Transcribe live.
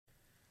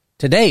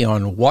Today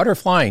on Water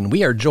Flying,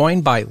 we are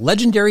joined by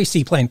legendary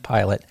seaplane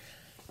pilot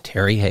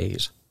Terry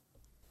Hayes.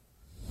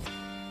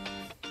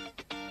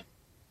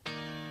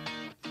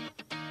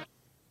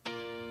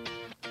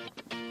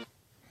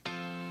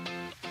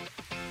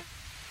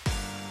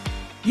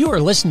 You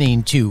are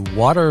listening to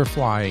Water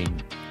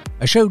Flying,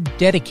 a show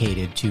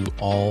dedicated to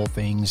all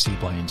things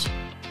seaplanes.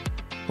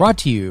 Brought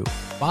to you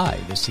by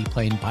the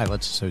Seaplane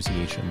Pilots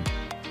Association.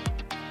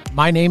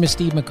 My name is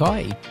Steve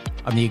McCoy.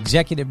 I'm the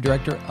Executive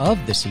Director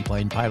of the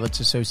Seaplane Pilots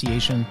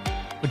Association,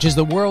 which is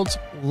the world's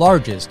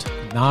largest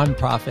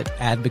nonprofit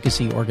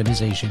advocacy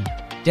organization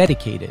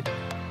dedicated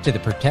to the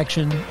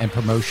protection and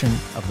promotion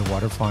of the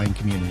water flying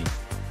community.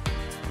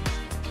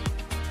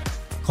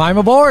 Climb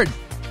aboard!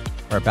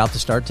 We're about to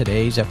start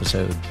today's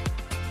episode.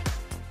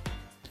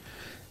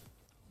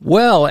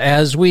 Well,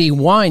 as we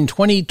wind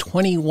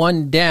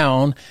 2021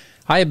 down,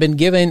 I have been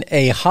given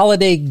a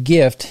holiday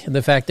gift in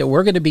the fact that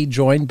we're going to be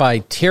joined by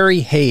Terry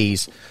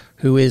Hayes,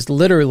 who is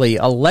literally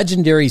a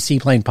legendary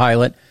seaplane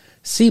pilot,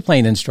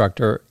 seaplane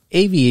instructor,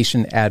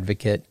 aviation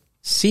advocate,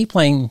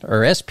 seaplane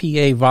or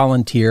SPA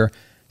volunteer,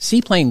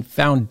 Seaplane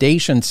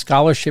Foundation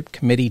Scholarship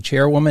Committee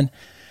chairwoman,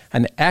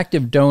 an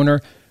active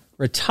donor,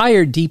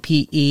 retired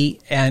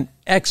DPE, and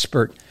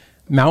expert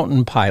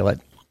mountain pilot.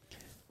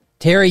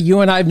 Terry,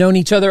 you and I have known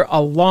each other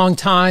a long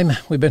time.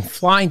 We've been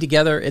flying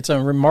together. It's a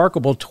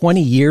remarkable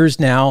 20 years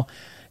now.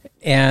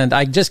 And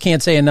I just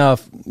can't say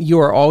enough. You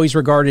are always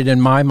regarded in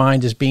my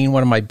mind as being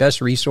one of my best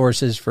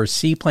resources for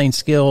seaplane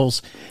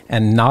skills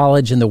and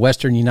knowledge in the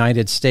Western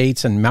United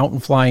States and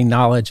mountain flying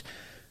knowledge.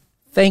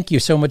 Thank you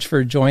so much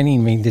for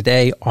joining me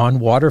today on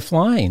Water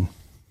Flying.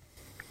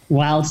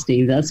 Wow,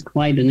 Steve, that's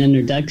quite an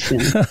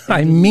introduction.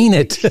 I mean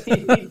it.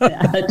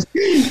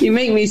 You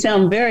make me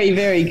sound very,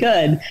 very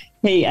good.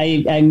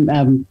 Hey,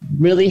 I'm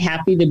really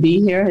happy to be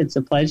here. It's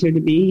a pleasure to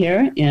be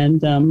here.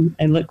 And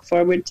I look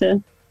forward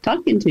to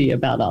talking to you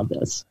about all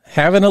this.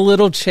 Having a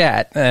little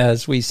chat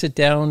as we sit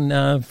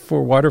down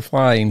for Water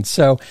Flying.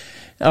 So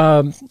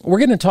we're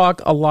going to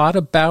talk a lot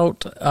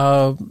about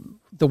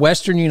the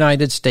Western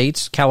United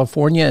States,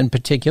 California in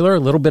particular, a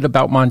little bit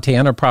about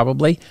Montana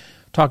probably,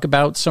 talk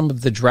about some of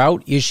the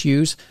drought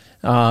issues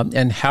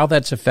and how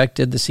that's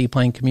affected the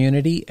seaplane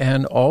community,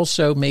 and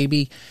also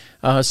maybe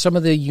some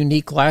of the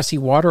unique glassy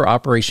water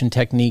operation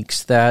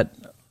techniques that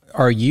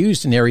are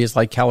used in areas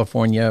like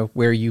California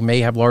where you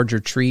may have larger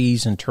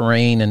trees and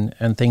terrain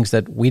and things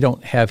that we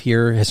don't have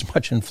here as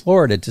much in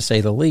Florida, to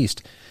say the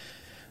least.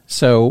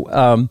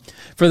 So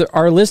for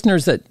our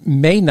listeners that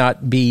may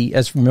not be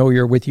as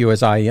familiar with you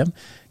as I am,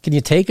 can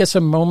you take us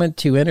a moment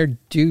to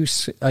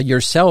introduce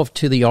yourself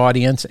to the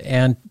audience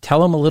and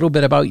tell them a little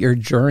bit about your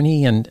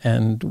journey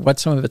and what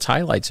some of its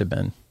highlights have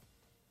been?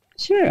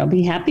 Sure, I'll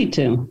be happy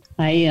to.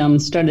 I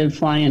started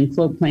flying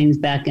float planes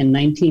back in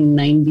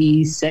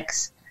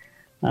 1996.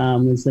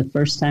 Was the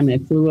first time I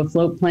flew a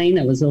float plane.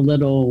 It was a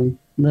little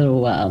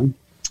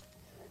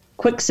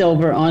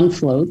Quicksilver on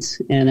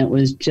floats, and it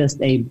was just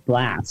a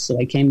blast. So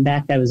I came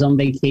back. I was on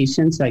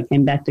vacation, so I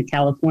came back to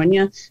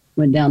California,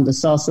 went down to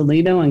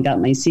Sausalito and got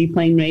my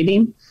seaplane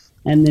rating,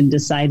 and then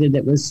decided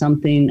it was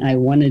something I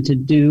wanted to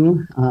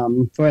do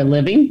for a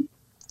living.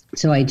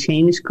 So I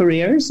changed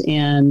careers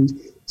and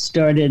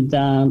started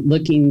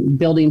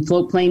building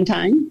float plane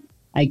time.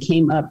 I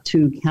came up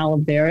to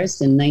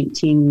Calaveras in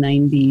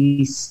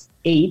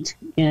 1998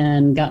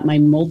 and got my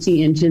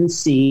multi-engine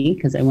C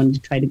because I wanted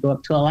to try to go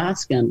up to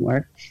Alaska and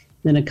work.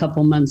 Then a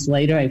couple months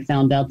later, I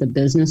found out the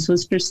business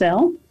was for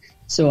sale.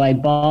 So I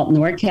bought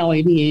NorCal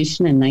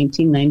Aviation in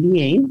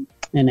 1998,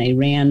 and I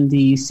ran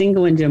the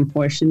single engine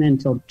portion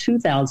until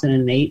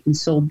 2008 and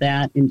sold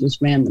that and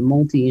just ran the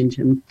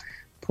multi-engine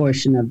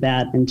portion of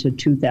that until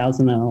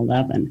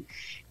 2011.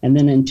 And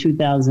then in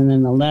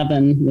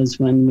 2011 was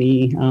when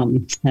we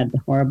had the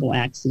horrible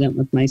accident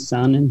with my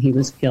son, and he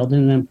was killed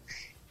in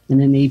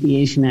an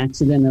aviation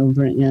accident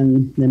over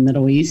in the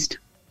Middle East.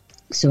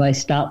 So I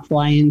stopped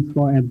flying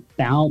for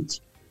about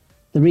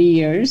 3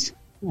 years.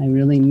 I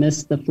really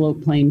missed the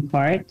float plane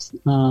part.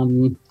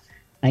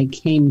 I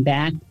came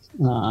back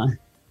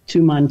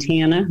to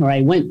Montana, or I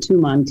went to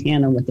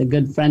Montana with a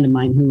good friend of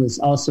mine who was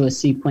also a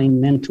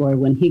seaplane mentor.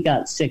 When he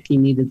got sick, he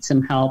needed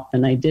some help,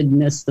 and I did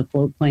miss the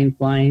float plane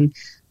flying.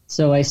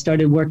 So I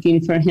started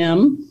working for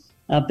him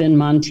up in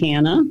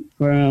Montana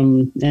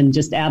and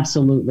just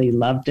absolutely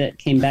loved it.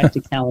 Came back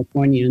to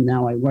California, and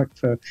now I work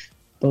for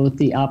both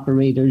the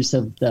operators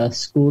of the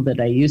school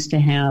that I used to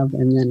have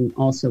and then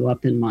also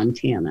up in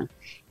Montana.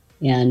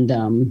 And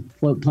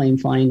float plane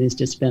flying has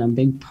just been a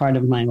big part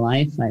of my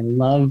life. I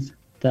love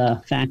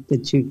the fact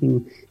that you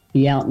can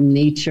be out in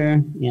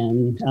nature.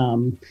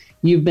 And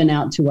you've been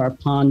out to our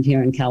pond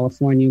here in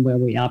California where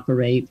we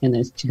operate, and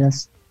it's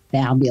just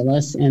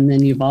fabulous. And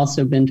then you've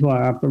also been to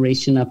our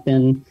operation up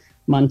in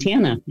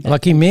Montana.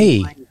 Lucky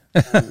me.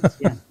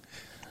 Yeah.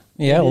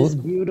 Yeah, it's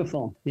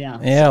beautiful. Yeah.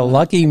 Yeah,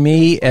 lucky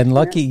me and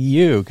lucky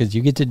you, because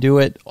you get to do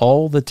it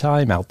all the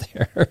time out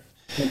there.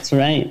 That's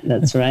right.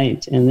 That's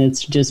right. And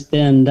it's just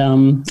been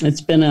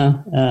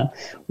a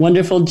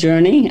wonderful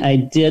journey. I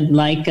did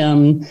like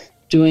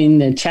doing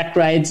the check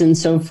rides and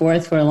so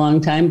forth for a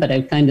long time, but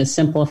I've kind of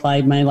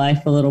simplified my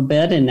life a little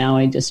bit. And now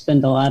I just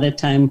spend a lot of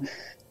time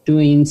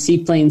doing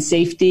seaplane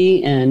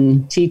safety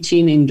and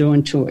teaching and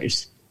doing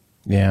tours.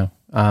 Yeah.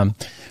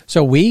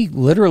 So we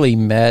literally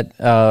met,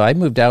 I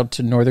moved out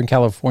to Northern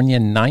California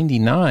in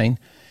 99,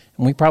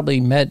 and we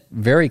probably met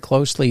very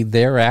closely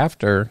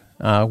thereafter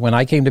when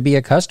I came to be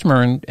a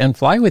customer and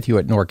fly with you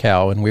at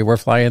NorCal, and we were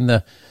flying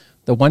the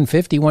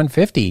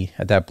 150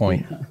 at that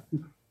point.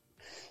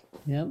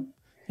 Yep.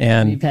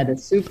 And we've had a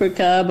Super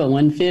Cub, a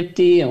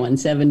 150, a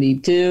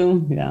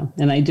 172. Yeah.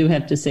 And I do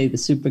have to say the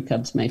Super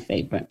Cub's my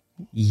favorite.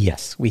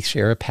 Yes, we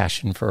share a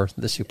passion for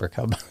the Super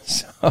Cub.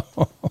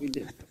 We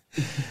do.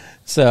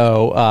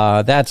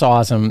 So that's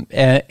awesome.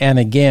 And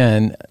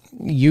again,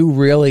 you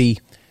really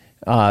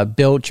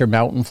built your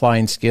mountain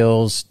flying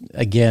skills.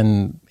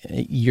 Again,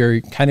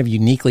 you're kind of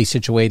uniquely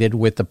situated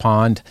with the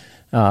pond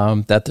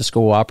that the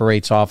school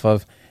operates off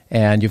of.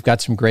 And you've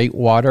got some great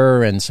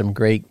water and some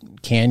great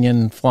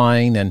canyon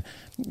flying and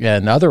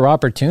other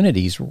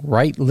opportunities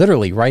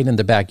literally right in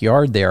the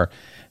backyard there.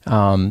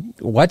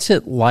 What's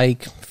it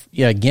like,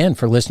 again,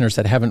 for listeners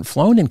that haven't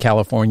flown in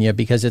California?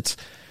 Because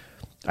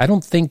I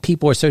don't think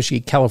people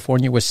associate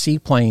California with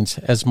seaplanes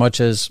as much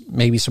as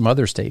maybe some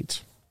other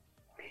states.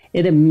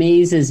 It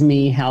amazes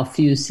me how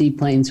few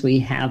seaplanes we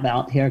have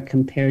out here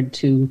compared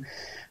to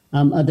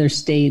other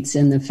states,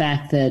 and the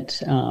fact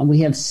that we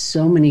have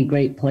so many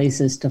great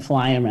places to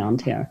fly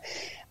around here.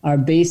 Our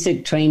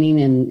basic training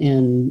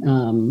in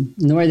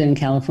Northern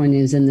California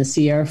is in the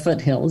Sierra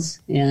foothills,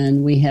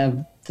 and we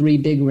have 3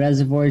 big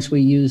reservoirs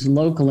we use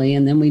locally,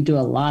 and then we do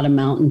a lot of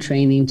mountain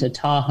training to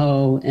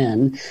Tahoe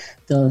and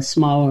the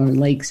smaller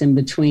lakes in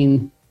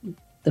between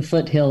the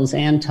foothills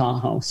and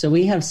Tahoe. So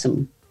we have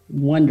some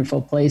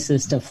wonderful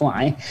places to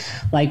fly.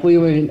 Like we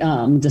were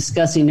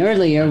discussing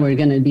earlier, we're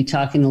going to be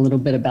talking a little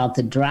bit about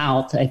the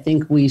drought. I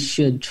think we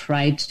should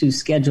try to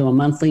schedule a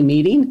monthly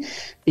meeting,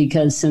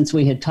 because since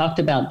we had talked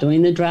about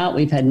doing the drought,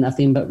 we've had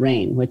nothing but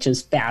rain, which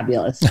is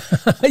fabulous.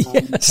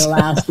 Yes. The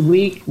last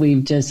week,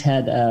 we've just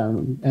had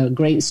a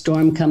great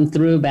storm come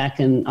through. Back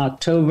in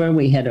October,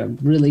 we had a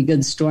really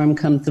good storm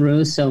come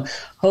through. So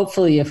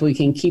hopefully if we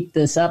can keep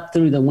this up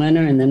through the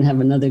winter and then have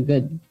another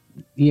good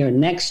year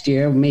next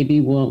year, maybe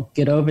we'll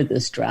get over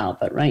this drought.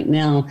 But right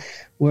now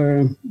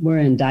we're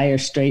in dire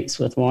straits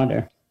with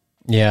water.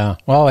 Yeah.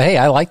 Well, hey,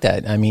 I like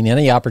that. I mean,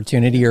 any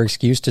opportunity or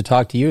excuse to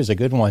talk to you is a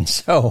good one.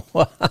 So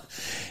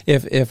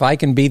if I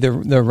can be the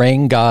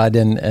rain god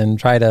and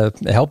try to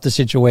help the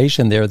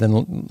situation there,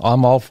 then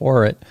I'm all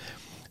for it.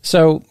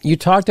 So you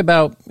talked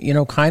about,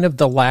 kind of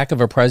the lack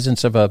of a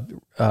presence of a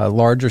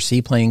larger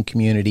seaplane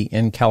community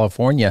in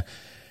California.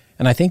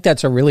 And I think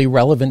that's a really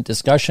relevant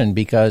discussion,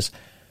 because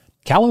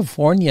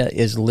California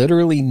is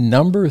literally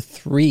number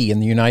 3 in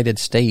the United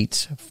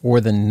States for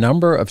the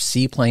number of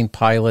seaplane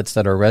pilots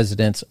that are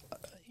residents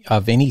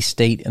of any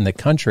state in the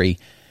country.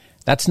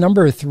 That's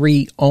number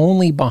 3,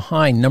 only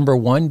behind number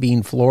 1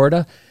 being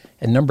Florida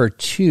and number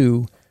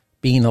 2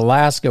 being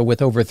Alaska,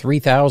 with over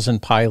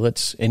 3,000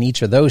 pilots in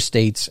each of those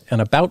states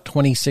and about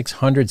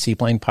 2,600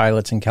 seaplane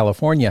pilots in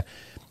California.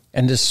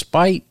 And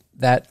despite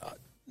that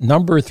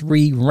number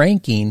 3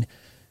 ranking,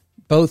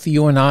 both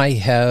you and I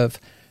have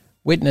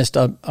witnessed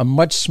a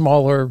much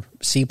smaller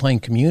seaplane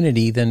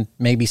community than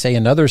maybe, say,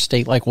 another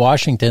state like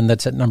Washington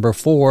that's at number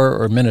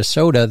 4, or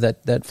Minnesota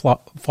that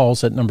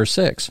falls at number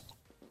 6.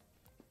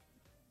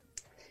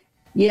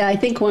 Yeah, I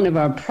think one of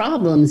our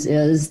problems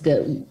is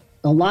that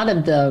a lot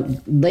of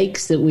the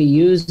lakes that we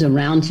use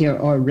around here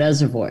are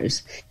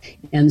reservoirs.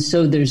 And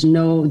so there's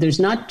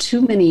not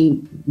too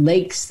many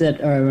lakes that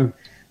are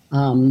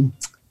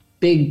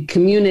big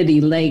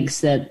community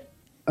lakes that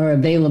are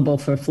available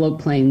for float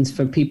planes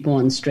for people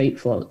on straight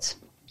floats.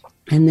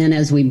 And then,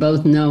 as we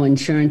both know,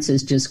 insurance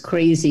is just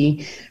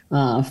crazy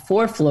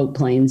for float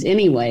planes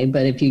anyway.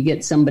 But if you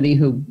get somebody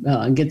who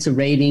gets a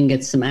rating,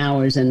 gets some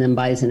hours, and then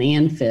buys an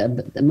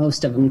amphib,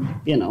 most of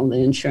them,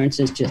 the insurance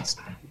is just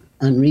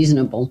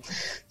unreasonable.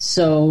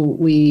 So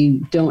we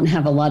don't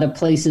have a lot of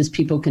places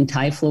people can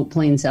tie float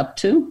planes up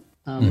to.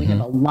 We have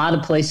a lot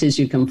of places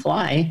you can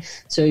fly.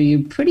 So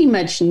you pretty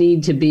much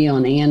need to be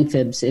on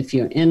amphibs if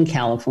you're in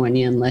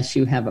California, unless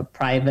you have a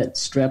private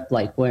strip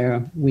like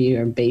where we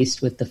are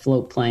based with the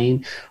float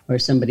plane, or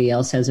somebody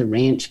else has a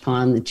ranch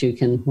pond that you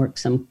can work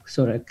some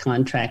sort of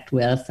contract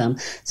with.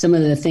 Some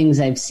of the things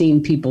I've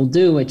seen people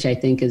do, which I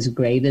think is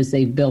great, is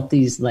they've built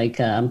these like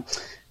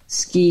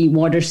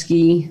water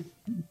ski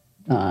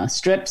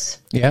strips,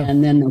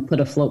 and then they'll put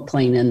a float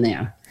plane in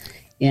there.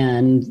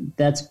 And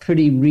that's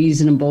pretty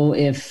reasonable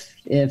if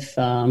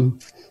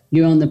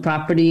you own the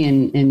property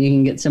and you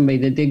can get somebody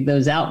to dig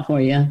those out for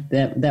you.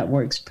 That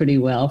works pretty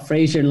well.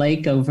 Fraser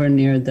Lake over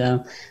near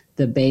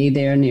the bay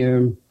there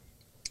near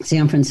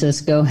San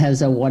Francisco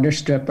has a water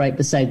strip right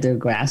beside their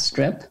grass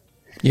strip.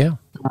 Yeah.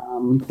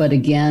 But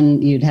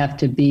again, you'd have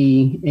to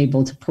be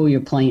able to pull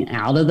your plane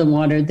out of the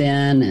water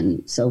then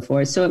and so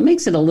forth. So it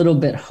makes it a little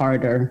bit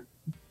harder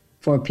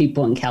for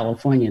people in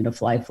California to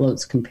fly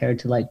floats compared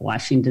to like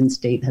Washington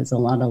State has a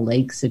lot of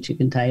lakes that you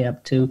can tie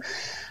up to.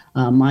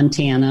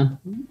 Montana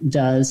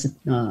does.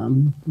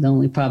 The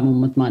only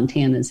problem with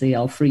Montana is they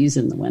all freeze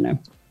in the winter.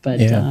 But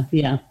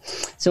yeah.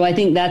 So I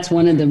think that's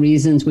one of the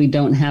reasons we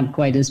don't have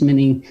quite as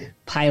many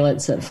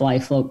pilots that fly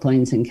float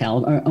planes in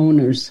or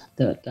owners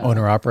that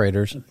owner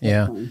operators.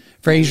 Yeah.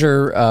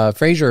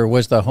 Fraser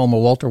was the home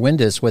of Walter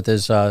Windus with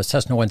his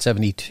Cessna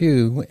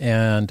 172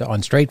 and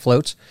on straight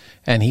floats,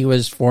 and he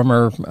was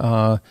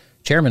former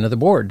chairman of the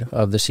board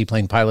of the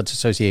Seaplane Pilots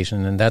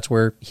Association, and that's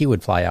where he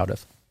would fly out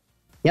of.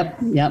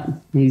 Yep.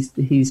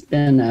 He's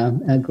been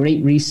a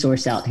great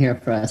resource out here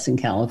for us in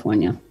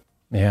California.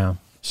 Yeah.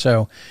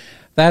 So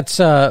that's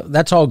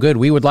all good.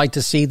 We would like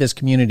to see this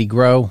community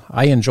grow.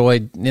 I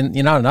enjoyed,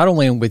 not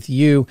only with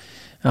you,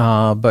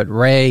 but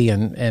Ray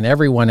and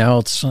everyone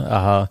else,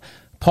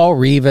 Paul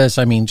Rivas.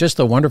 I mean, just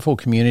the wonderful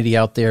community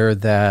out there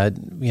that,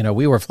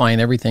 we were flying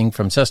everything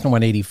from Cessna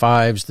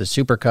 185s, the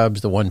Super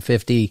Cubs, the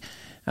 150,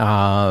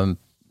 Grumman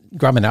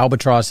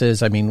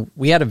Albatrosses. I mean,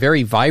 we had a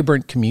very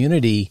vibrant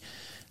community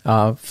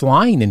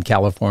flying in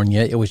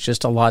California. It was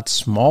just a lot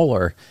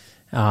smaller.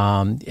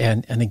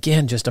 And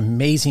again, just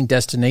amazing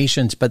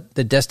destinations, but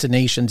the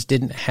destinations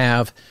didn't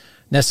have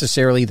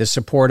necessarily the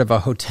support of a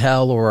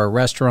hotel or a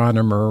restaurant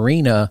or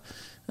marina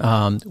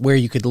where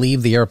you could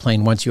leave the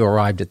airplane once you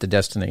arrived at the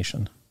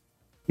destination.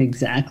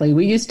 Exactly.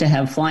 We used to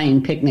have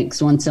flying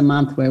picnics once a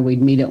month where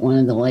we'd meet at one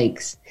of the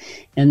lakes,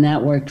 and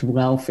that worked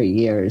well for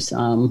years.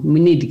 We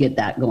need to get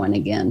that going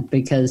again,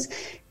 because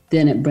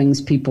then it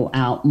brings people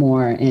out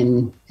more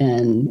and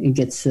it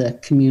gets the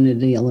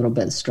community a little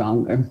bit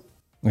stronger.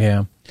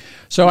 Yeah.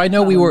 So I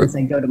know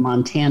I go to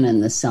Montana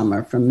in the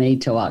summer from May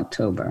to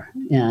October,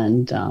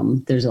 and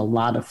there's a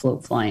lot of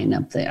float flying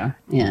up there,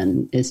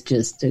 and it's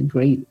just a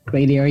great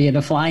area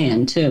to fly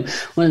in too.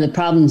 One of the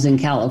problems in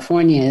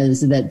California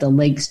is that the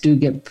lakes do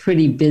get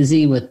pretty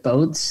busy with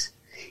boats,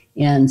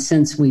 and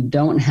since we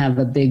don't have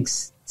a big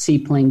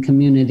seaplane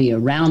community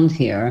around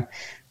here,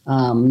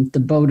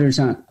 the boaters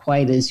aren't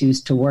quite as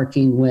used to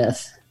working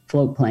with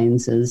float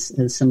planes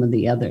as some of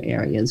the other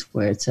areas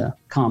where it's a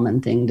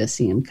common thing to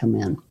see them come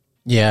in.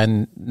 Yeah,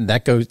 and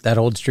that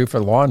holds true for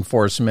law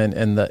enforcement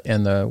and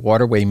the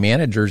waterway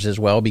managers as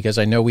well, because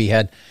I know we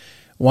had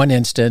one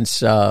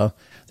instance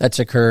that's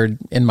occurred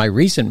in my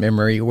recent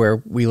memory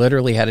where we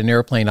literally had an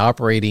airplane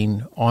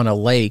operating on a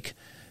lake,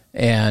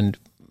 and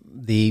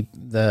the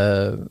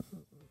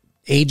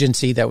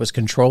agency that was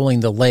controlling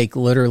the lake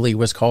literally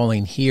was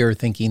calling here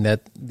thinking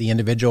that the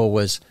individual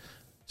was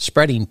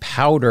spreading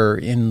powder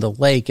in the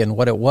lake, and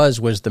what it was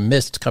the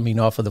mist coming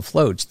off of the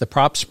floats, the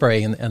prop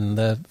spray and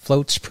the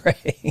float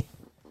spray.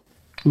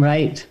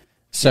 Right.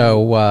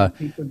 So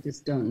people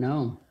just don't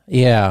know.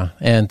 Yeah,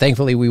 and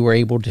thankfully we were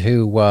able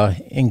to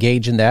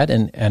engage in that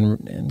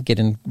and get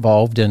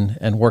involved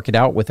and work it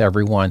out with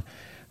everyone.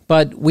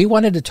 But we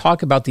wanted to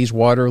talk about these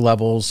water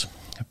levels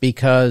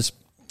because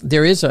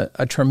there is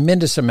a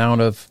tremendous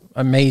amount of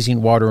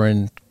amazing water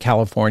in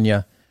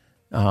California.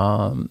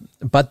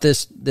 But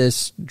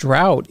this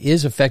drought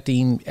is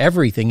affecting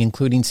everything,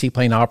 including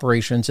seaplane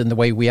operations and the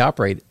way we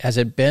operate. Has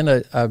it been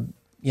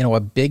a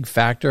big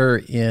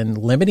factor in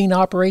limiting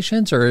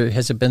operations, or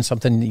has it been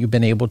something that you've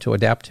been able to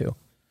adapt to?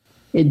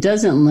 It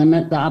doesn't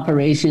limit the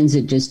operations,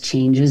 it just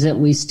changes it.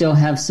 We still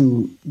have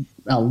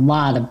a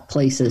lot of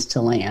places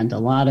to land, a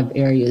lot of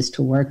areas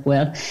to work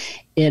with.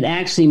 It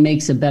actually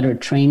makes a better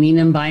training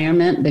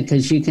environment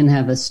because you can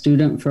have a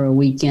student for a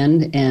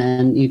weekend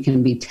and you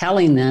can be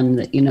telling them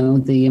that,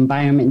 the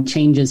environment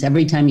changes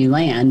every time you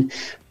land,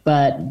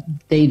 but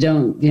they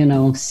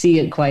don't, see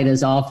it quite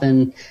as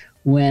often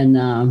when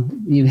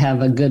you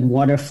have a good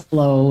water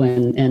flow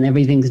and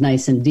everything's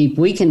nice and deep.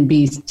 We can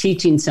be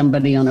teaching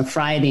somebody on a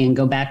Friday and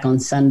go back on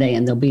Sunday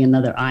and there'll be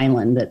another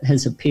island that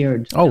has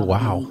appeared. Oh,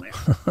 wow.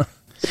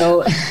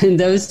 So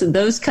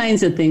those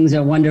kinds of things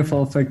are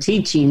wonderful for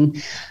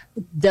teaching.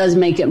 Does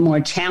make it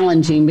more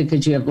challenging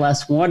because you have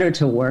less water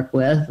to work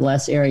with,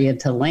 less area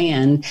to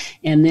land,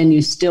 and then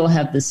you still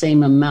have the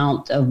same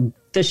amount of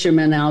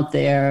fishermen out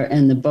there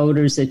and the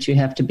boaters that you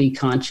have to be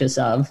conscious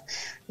of.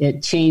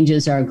 It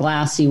changes our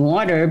glassy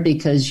water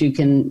because you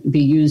can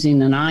be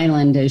using an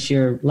island as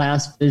your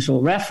last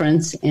visual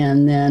reference,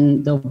 and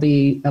then there'll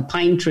be a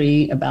pine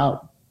tree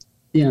about,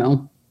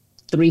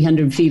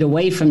 300 feet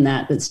away from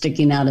that's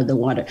sticking out of the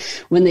water.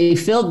 When they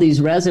filled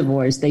these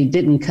reservoirs, they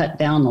didn't cut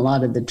down a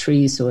lot of the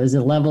trees. So as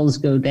the levels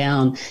go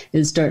down,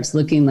 it starts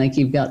looking like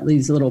you've got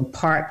these little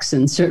parks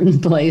in certain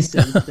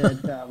places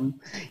that,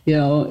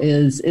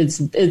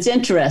 it's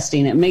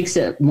interesting. It makes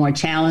it more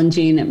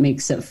challenging. It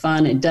makes it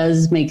fun. It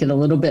does make it a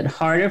little bit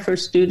harder for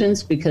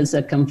students because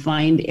a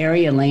confined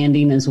area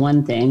landing is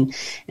one thing,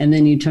 and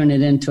then you turn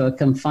it into a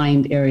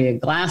confined area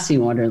glassy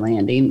water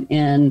landing,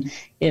 and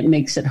it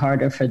makes it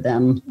harder for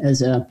them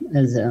as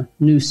a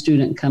new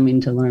student coming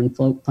to learn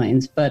float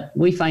planes. But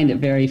we find it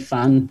very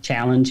fun,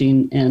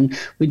 challenging, and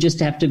we just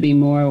have to be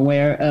more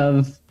aware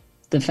of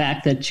the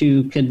fact that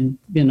you could,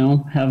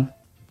 have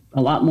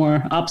a lot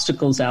more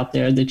obstacles out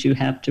there that you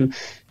have to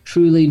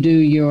truly do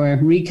your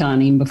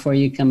reconning before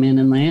you come in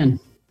and land.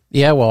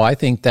 Yeah, well, I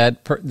think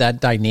that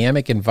that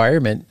dynamic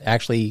environment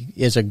actually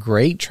is a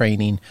great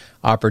training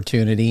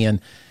opportunity, and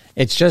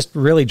it's just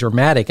really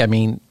dramatic. I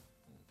mean,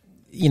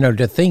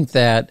 to think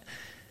that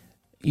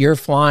you're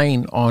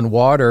flying on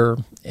water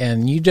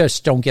and you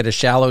just don't get a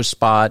shallow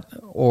spot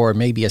or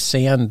maybe a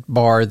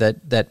sandbar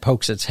that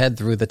pokes its head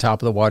through the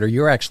top of the water.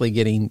 You're actually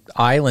getting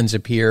islands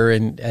appear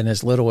in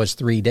as little as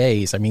 3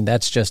 days. I mean,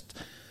 that's just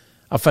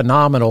a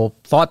phenomenal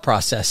thought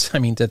process. I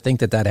mean, to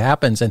think that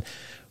happens. And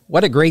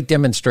what a great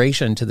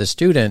demonstration to the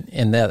student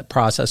in that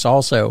process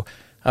also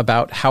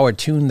about how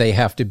attuned they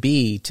have to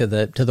be to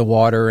the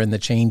water and the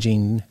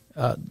changing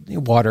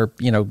water,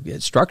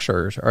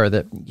 structures, or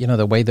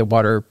the way the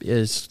water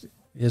is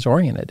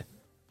oriented.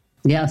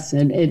 Yes,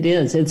 it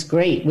is. It's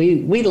great.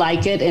 We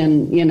like it,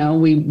 and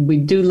we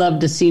do love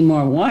to see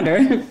more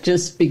water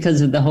just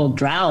because of the whole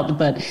drought.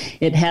 But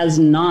it has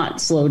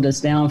not slowed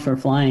us down for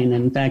flying.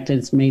 In fact,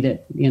 it's made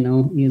it a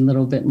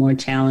little bit more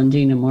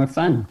challenging and more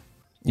fun.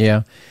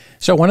 Yeah.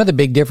 So one of the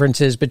big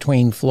differences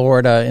between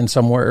Florida and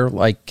somewhere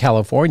like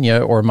California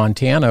or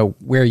Montana,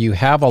 where you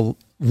have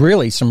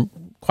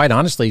quite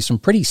honestly, some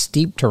pretty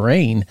steep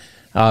terrain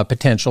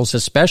potentials,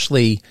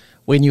 especially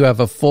when you have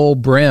a full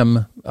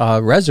brim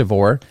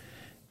reservoir.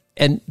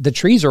 And the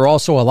trees are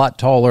also a lot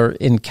taller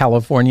in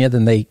California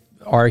than they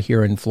are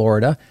here in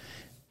Florida.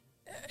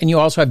 And you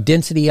also have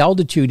density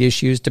altitude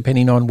issues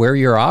depending on where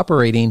you're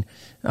operating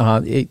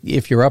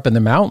if you're up in the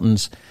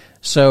mountains.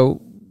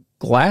 So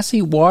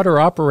glassy water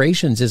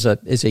operations is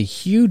a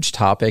huge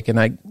topic, and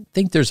I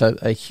think there's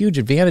a huge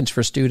advantage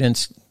for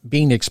students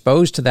being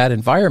exposed to that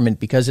environment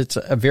because it's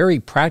a very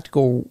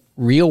practical,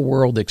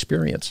 real-world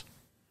experience.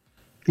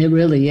 It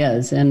really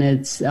is, and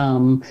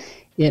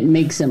it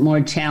makes it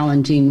more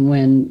challenging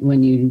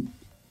when you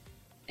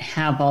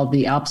have all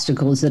the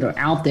obstacles that are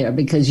out there,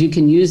 because you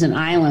can use an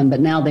island, but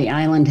now the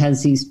island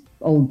has these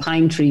old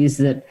pine trees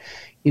that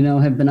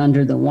have been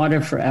under the water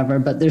forever,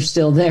 but they're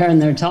still there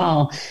and they're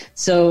tall.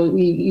 So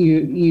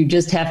you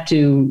just have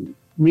to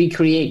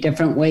recreate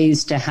different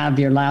ways to have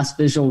your last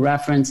visual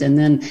reference, and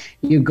then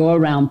you go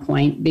around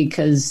point,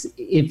 because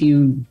if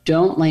you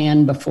don't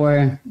land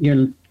before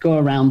your go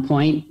around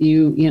point,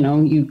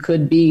 you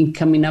could be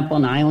coming up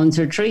on islands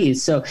or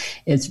trees. So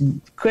it's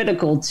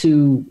critical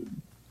to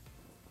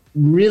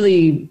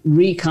really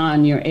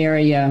recon your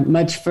area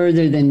much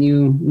further than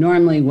you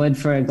normally would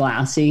for a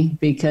glassy,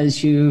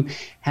 because you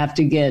have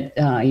to get,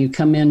 you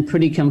come in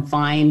pretty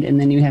confined,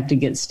 and then you have to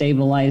get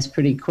stabilized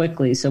pretty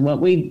quickly. So what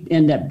we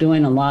end up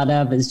doing a lot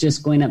of is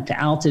just going up to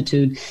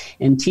altitude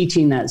and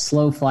teaching that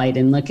slow flight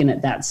and looking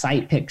at that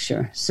sight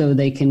picture so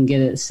they can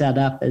get it set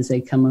up as they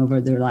come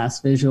over their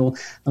last visual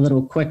a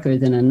little quicker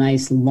than a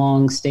nice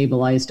long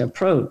stabilized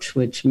approach,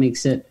 which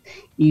makes it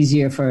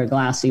easier for a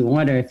glassy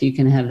water. If you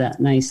can have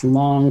that nice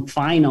long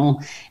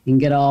final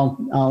and get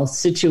all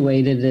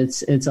situated,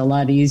 it's a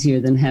lot easier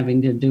than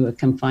having to do a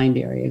confined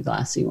area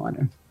glassy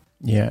water.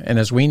 Yeah, and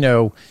as we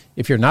know,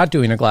 if you're not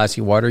doing a glassy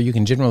water, you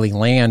can generally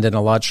land in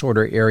a lot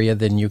shorter area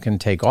than you can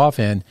take off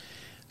in.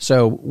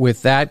 So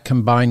with that,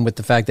 combined with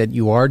the fact that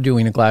you are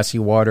doing a glassy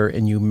water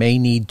and you may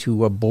need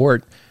to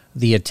abort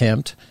the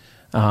attempt,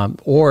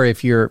 or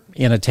if you're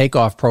in a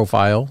takeoff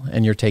profile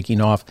and you're taking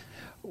off,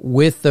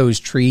 with those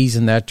trees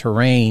and that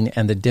terrain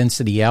and the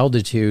density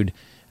altitude,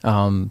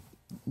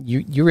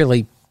 you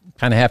really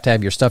kind of have to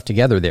have your stuff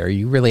together there.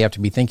 You really have to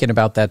be thinking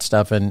about that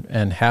stuff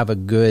and have a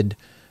good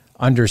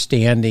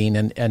understanding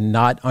and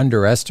not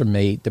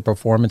underestimate the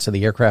performance of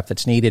the aircraft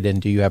that's needed,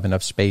 and do you have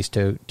enough space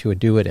to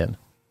do it in?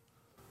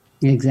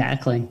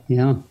 Exactly,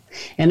 yeah.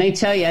 And I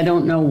tell you, I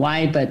don't know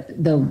why, but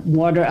the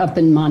water up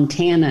in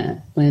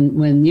Montana,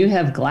 when you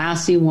have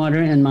glassy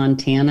water in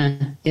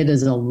Montana, it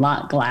is a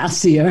lot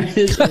glassier.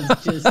 It's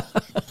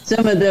just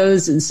some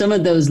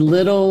of those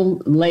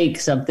little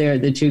lakes up there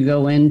that you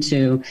go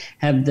into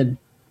have the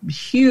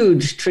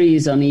huge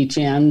trees on each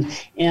end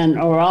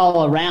or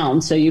all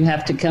around. So you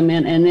have to come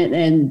in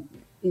and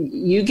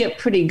you get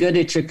pretty good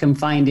at your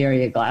confined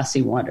area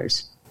glassy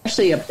waters.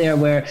 Especially up there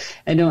where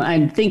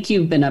I think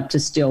you've been up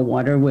to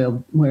Stillwater,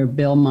 where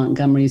Bill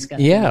Montgomery's got.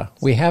 Yeah,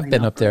 we have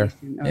been up there.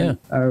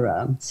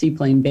 Or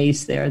seaplane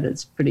base there.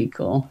 That's pretty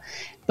cool.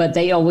 But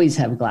they always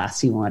have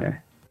glassy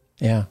water.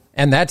 Yeah,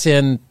 and that's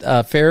in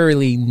a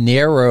fairly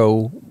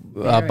narrow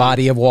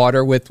body of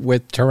water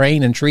with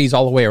terrain and trees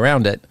all the way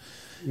around it.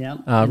 Yeah,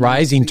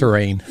 rising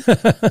terrain.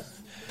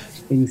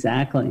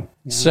 Exactly.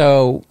 Yeah.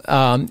 So,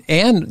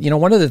 and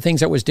one of the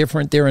things that was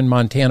different there in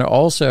Montana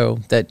also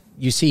that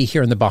you see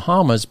here in the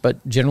Bahamas,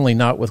 but generally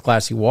not with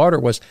glassy water,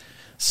 was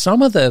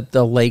some of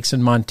the lakes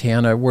in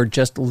Montana were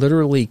just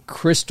literally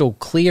crystal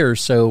clear.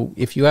 So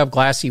if you have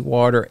glassy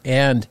water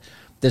and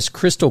this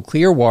crystal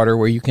clear water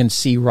where you can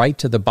see right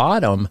to the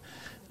bottom,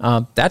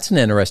 that's an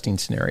interesting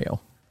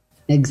scenario.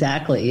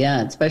 Exactly,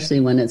 yeah,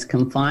 especially when it's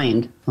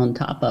confined on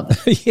top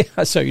of it.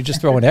 Yeah, so you're just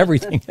throwing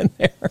everything in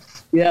there.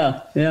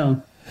 Yeah.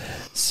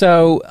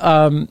 So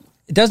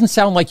it doesn't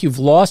sound like you've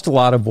lost a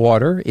lot of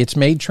water. It's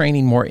made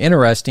training more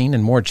interesting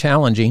and more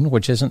challenging,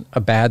 which isn't a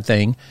bad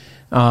thing.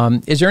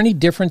 Is there any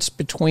difference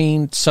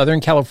between Southern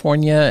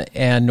California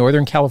and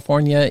Northern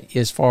California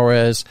as far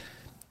as,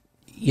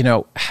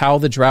 how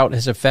the drought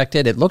has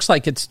affected? It looks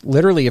like it's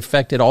literally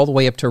affected all the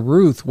way up to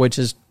Ruth, which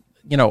is,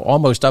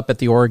 almost up at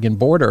the Oregon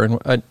border.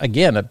 And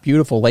again, a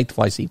beautiful lake to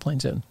fly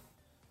seaplanes in.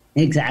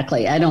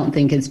 Exactly. I don't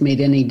think it's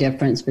made any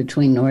difference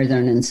between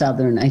northern and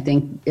southern. I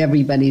think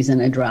everybody's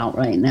in a drought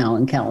right now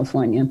in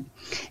California.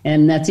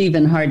 And that's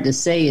even hard to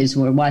say as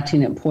we're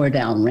watching it pour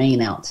down rain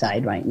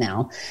outside right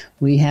now.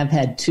 We have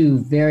had 2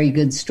 very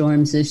good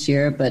storms this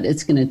year, but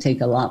it's going to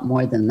take a lot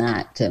more than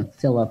that to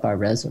fill up our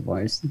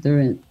reservoirs. They're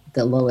at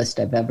the lowest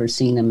I've ever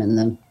seen them in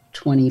the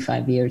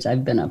 25 years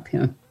I've been up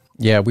here.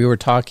 Yeah, we were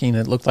talking,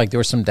 it looked like there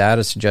was some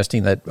data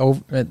suggesting that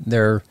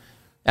they're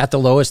at the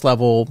lowest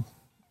level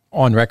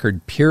on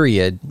record,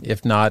 period,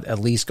 if not at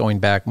least going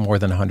back more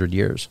than 100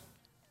 years.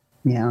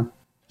 Yeah.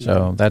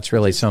 So that's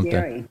really something.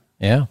 Scary.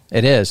 Yeah,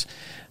 it is.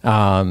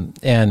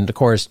 And of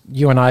course,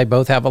 you and I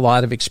both have a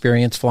lot of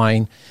experience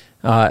flying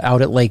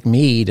out at Lake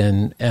Mead,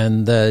 and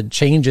the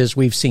changes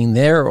we've seen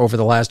there over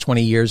the last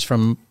 20 years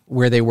from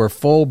where they were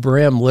full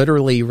brim,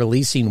 literally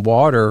releasing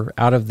water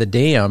out of the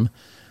dam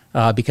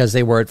because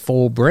they were at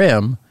full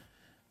brim,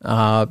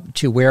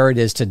 to where it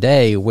is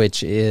today,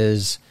 which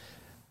is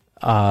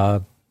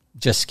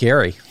just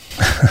scary.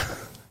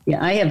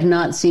 Yeah, I have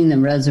not seen the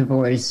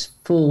reservoirs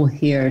full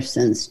here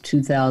since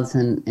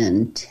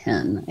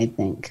 2010, I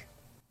think.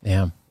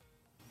 Yeah.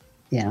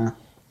 Yeah,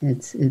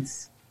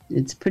 it's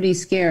pretty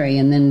scary.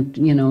 And then,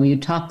 you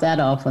top that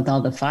off with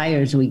all the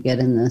fires we get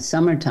in the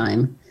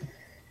summertime.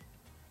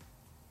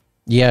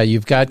 Yeah,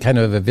 you've got kind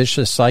of a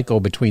vicious cycle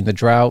between the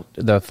drought,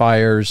 the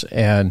fires,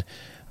 and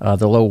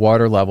the low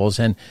water levels.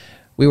 And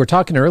we were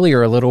talking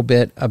earlier a little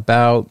bit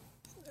about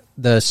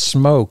the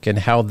smoke and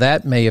how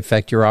that may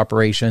affect your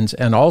operations,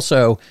 and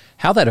also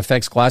how that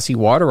affects glassy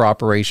water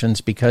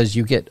operations, because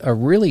you get a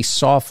really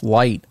soft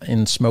light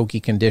in smoky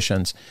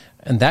conditions,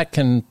 and that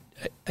can,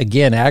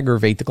 again,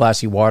 aggravate the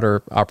glassy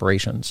water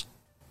operations.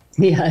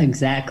 Yeah,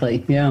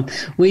 exactly. Yeah,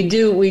 we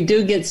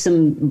do get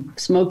some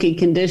smoky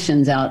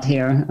conditions out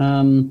here.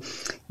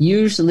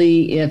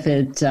 Usually if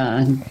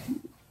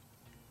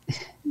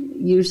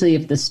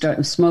the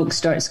smoke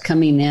starts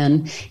coming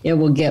in, it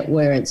will get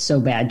where it's so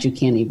bad you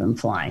can't even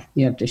fly.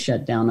 You have to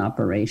shut down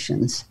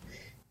operations.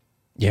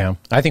 Yeah,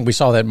 I think we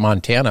saw that in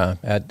Montana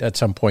at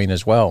some point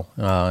as well,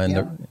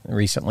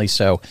 recently.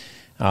 So,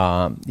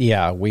 I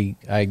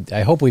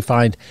hope we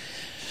find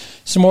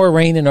some more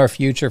rain in our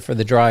future for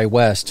the dry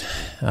West,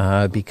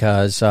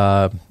 because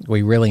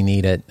we really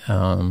need it.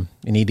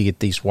 We need to get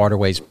these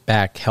waterways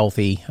back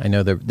healthy. I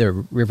know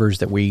the rivers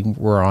that we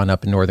were on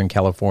up in Northern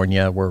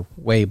California were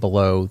way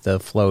below the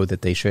flow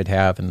that they should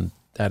have, and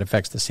that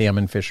affects the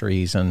salmon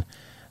fisheries and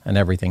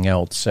everything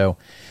else. So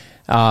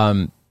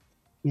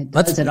it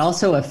does. It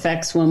also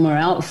affects when we're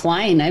out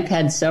flying. I've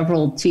had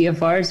several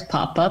TFRs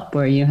pop up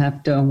where you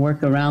have to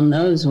work around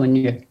those when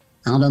you're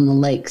out on the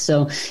lake.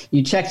 So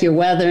you check your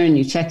weather and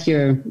you check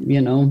your,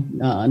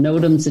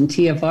 NOTAMs and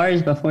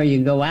TFRs before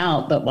you go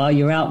out. But while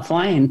you're out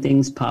flying,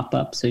 things pop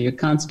up. So you're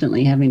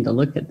constantly having to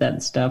look at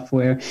that stuff,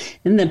 where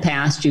in the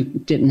past you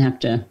didn't have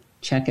to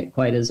check it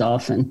quite as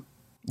often.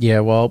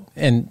 Yeah, well,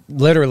 and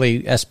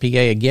literally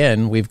SPA,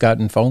 again, we've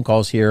gotten phone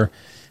calls here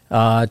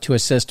to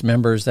assist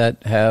members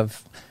that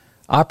have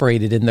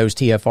operated in those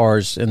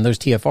TFRs, and those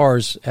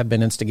TFRs have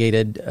been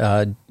instigated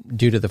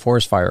due to the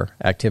forest fire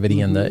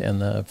activity and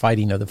the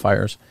fighting of the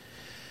fires.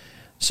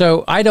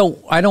 So I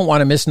don't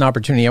want to miss an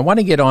opportunity. I want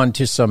to get on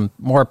to some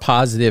more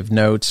positive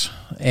notes,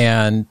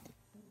 and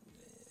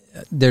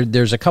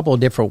there's a couple of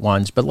different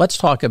ones, but let's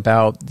talk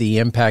about the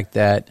impact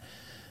that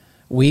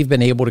we've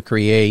been able to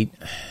create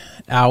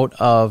out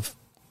of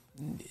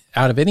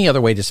any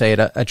other way to say it,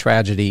 a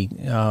tragedy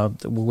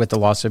with the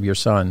loss of your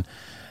son.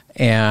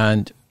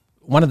 And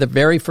one of the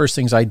very first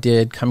things I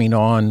did coming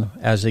on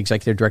as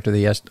executive director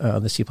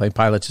of the Seaplane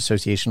Pilots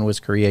Association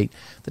was create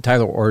the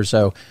Tyler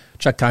Orzo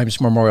Chuck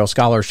Times Memorial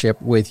Scholarship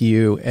with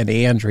you and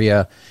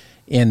Andrea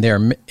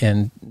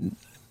in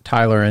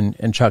Tyler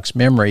and Chuck's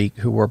memory,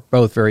 who were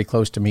both very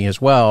close to me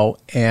as well.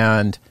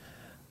 And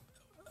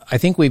I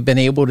think we've been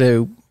able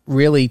to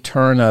really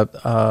turn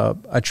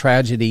a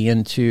tragedy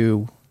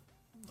into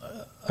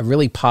a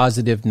really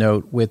positive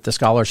note with the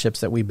scholarships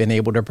that we've been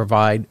able to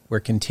provide. We're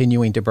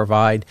continuing to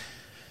provide,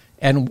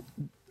 and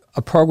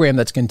a program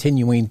that's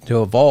continuing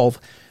to evolve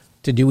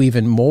to do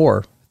even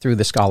more through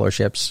the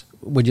scholarships.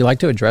 Would you like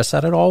to address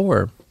that at all?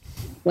 Or?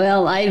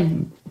 Well, I've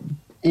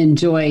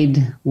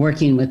enjoyed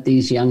working with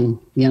these young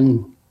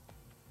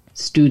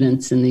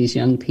students and these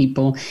young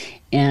people,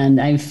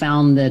 and I've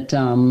found that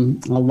a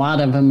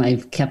lot of them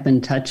I've kept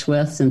in touch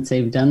with since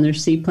they've done their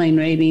seaplane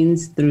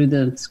ratings through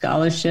the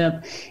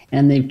scholarship,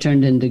 and they've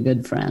turned into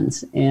good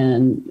friends.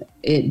 And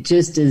it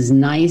just is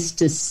nice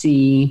to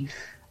see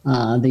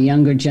the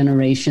younger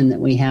generation that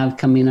we have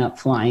coming up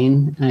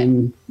flying.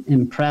 I'm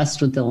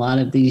impressed with a lot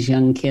of these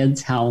young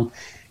kids, how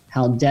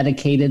how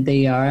dedicated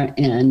they are,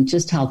 and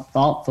just how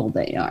thoughtful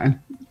they are.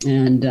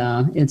 And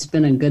it's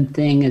been a good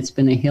thing. It's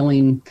been a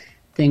healing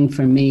thing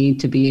for me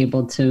to be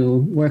able to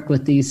work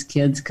with these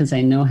kids, because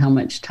I know how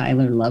much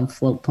Tyler loved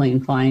float plane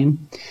flying.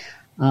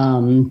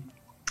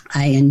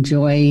 I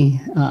enjoy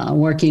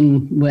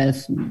working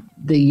with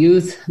the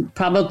youth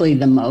probably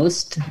the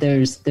most.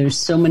 There's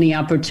so many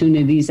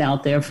opportunities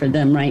out there for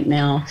them right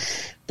now,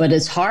 but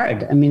it's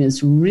hard. I mean,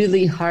 it's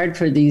really hard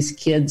for these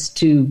kids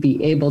to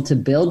be able to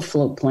build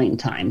float plane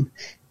time,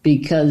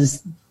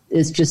 because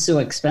it's just so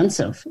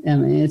expensive. I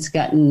mean,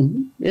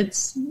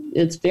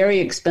 it's very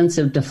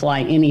expensive to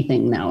fly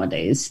anything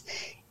nowadays.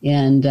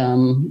 And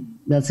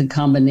that's a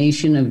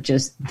combination of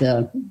just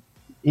the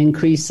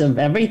increase of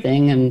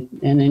everything and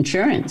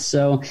insurance.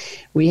 So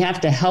we have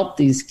to help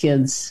these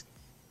kids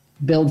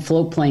build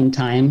float plane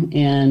time.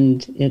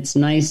 And it's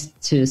nice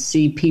to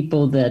see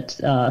people that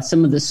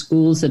some of the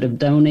schools that have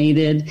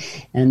donated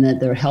and that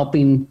they're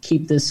helping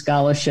keep this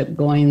scholarship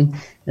going,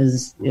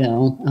 as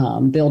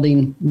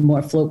building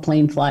more float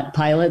plane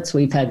pilots.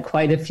 We've had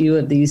quite a few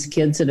of these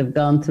kids that have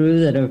gone through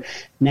that are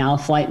now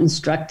flight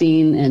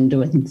instructing and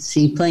doing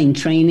seaplane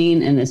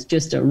training, and it's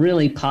just a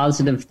really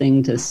positive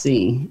thing to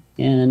see.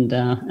 And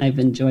I've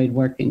enjoyed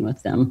working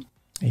with them.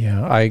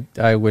 Yeah,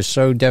 I was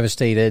so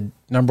devastated,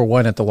 number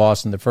one, at the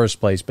loss in the first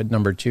place, but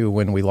number two,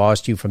 when we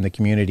lost you from the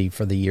community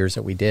for the years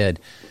that we did.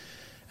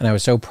 And I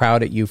was so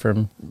proud at you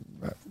for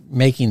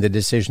making the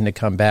decision to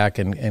come back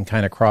and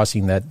kind of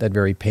crossing that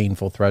very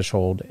painful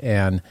threshold.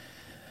 And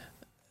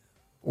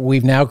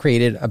we've now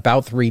created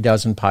about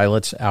 36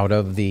 pilots out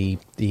of the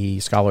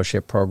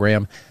scholarship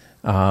program.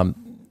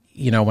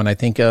 When I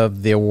think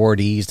of the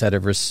awardees that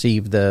have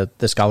received the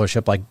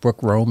scholarship, like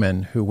Brooke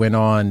Roman, who went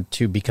on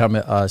to become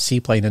a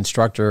seaplane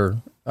instructor,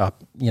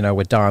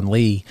 with Don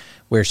Lee,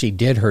 where she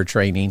did her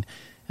training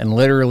and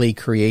literally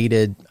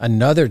created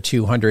another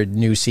 200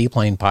 new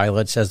seaplane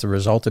pilots as the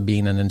result of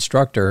being an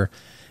instructor.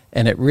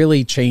 And it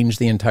really changed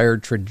the entire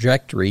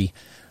trajectory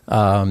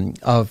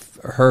of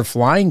her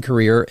flying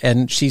career.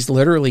 And she's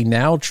literally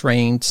now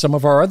trained some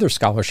of our other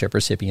scholarship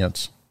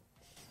recipients.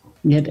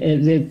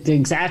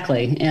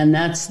 Exactly. And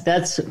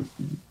that's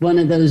one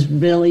of those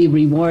really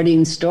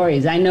rewarding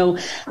stories. I know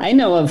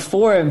of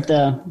 4 of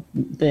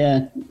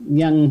the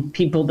young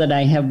people that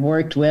I have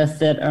worked with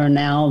that are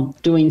now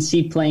doing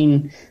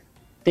seaplane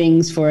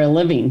things for a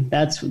living.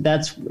 That's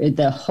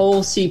the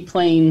whole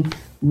seaplane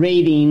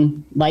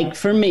rating, like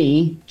for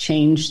me,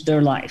 changed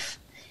their life.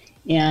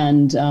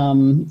 And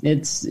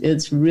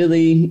it's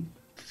really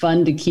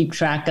fun to keep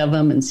track of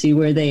them and see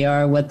where they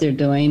are, what they're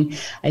doing.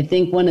 I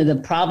think one of the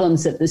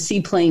problems that the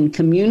seaplane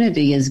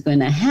community is going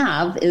to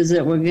have is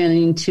that we're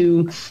going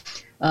to,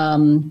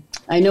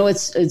 I know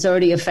it's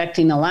already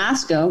affecting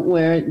Alaska,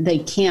 where they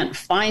can't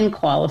find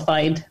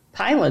qualified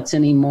pilots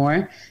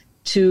anymore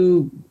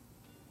to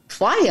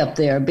fly up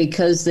there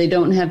because they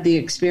don't have the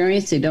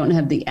experience, they don't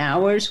have the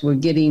hours. We're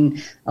getting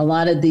a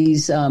lot of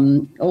these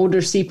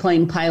older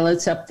seaplane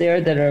pilots up there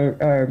that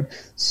are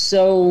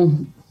so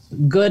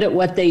good at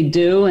what they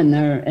do, and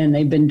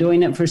they've been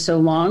doing it for so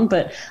long,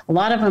 but a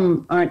lot of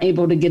them aren't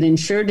able to get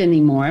insured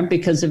anymore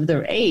because of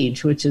their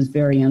age, which is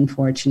very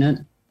unfortunate.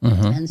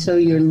 Mm-hmm. And so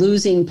you're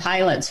losing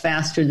pilots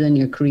faster than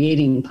you're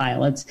creating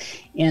pilots,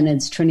 and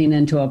it's turning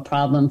into a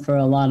problem for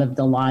a lot of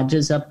the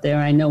lodges up there.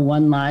 I know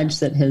one lodge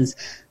that has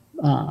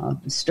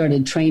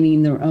started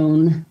training their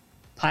own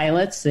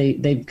pilots.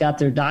 They've got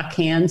their dock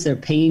hands. They're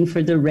paying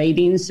for their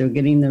ratings. They're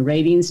getting the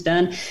ratings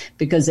done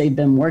because they've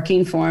been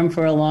working for them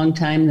for a long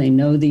time. They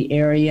know the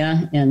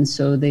area, and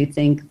so they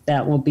think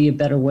that will be a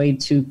better way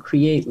to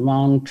create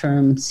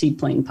long-term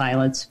seaplane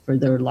pilots for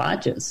their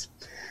lodges.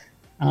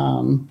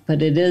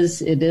 But it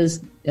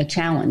is a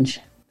challenge.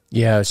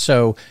 Yeah.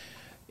 So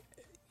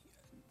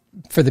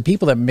for the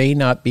people that may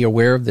not be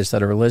aware of this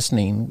that are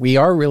listening, we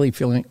are really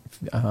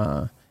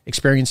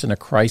experiencing a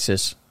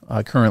crisis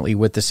currently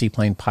with the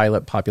seaplane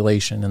pilot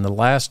population. In the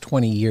last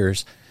 20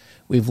 years,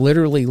 we've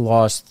literally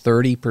lost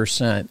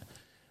 30%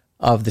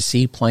 of the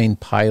seaplane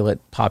pilot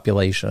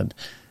population,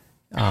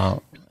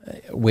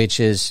 which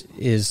is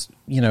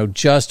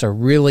just a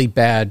really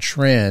bad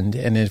trend.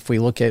 And if we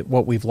look at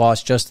what we've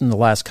lost just in the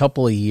last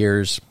couple of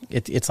years,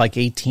 it's like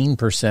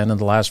 18% in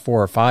the last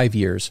 4 or 5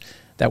 years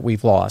that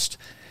we've lost.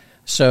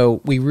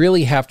 So we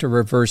really have to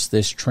reverse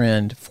this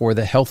trend for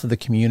the health of the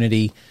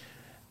community.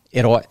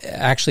 It'll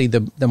actually,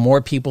 the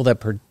more people that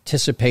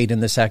participate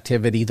in this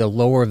activity, the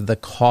lower the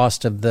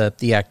cost of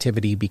the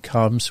activity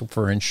becomes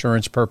for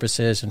insurance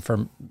purposes and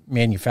for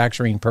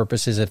manufacturing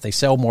purposes. If they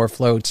sell more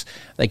floats,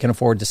 they can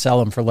afford to sell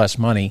them for less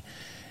money.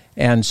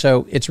 And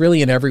so it's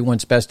really in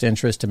everyone's best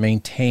interest to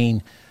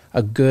maintain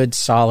a good,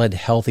 solid,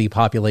 healthy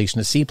population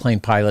of seaplane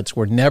pilots.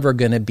 We're never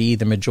going to be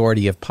the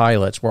majority of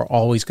pilots. We're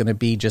always going to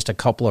be just a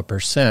couple of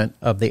 %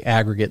 of the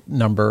aggregate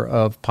number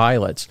of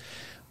pilots.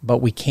 But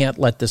we can't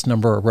let this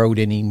number erode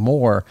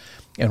anymore.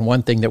 And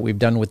one thing that we've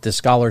done with this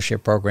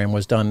scholarship program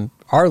was done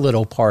our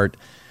little part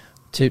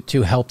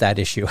to help that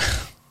issue.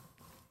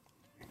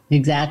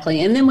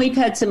 Exactly. And then we've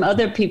had some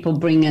other people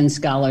bring in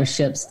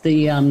scholarships.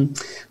 The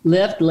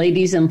LIFT,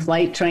 Ladies in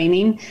Flight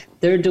Training,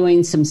 they're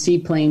doing some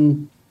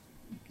seaplane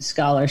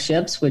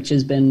scholarships, which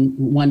has been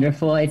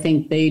wonderful. I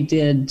think they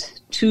did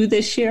 2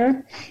 this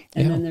year,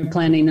 and then they're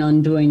planning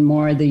on doing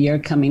more the year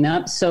coming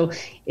up. So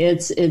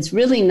it's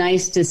really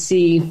nice to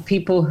see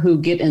people who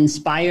get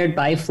inspired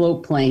by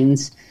float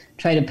planes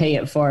try to pay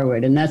it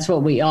forward. And that's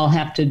what we all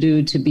have to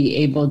do to be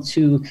able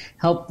to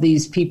help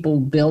these people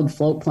build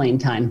float plane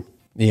time.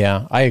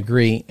 Yeah, I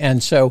agree.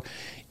 And so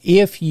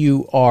if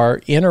you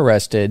are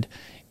interested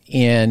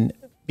in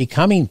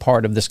becoming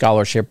part of the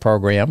scholarship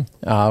program,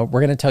 we're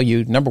going to tell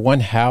you, number one,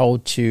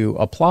 how to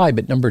apply,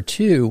 but number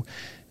two,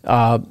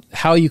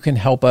 how you can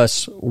help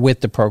us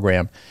with the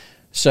program.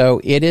 So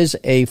it is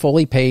a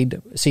fully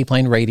paid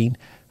seaplane rating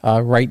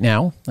right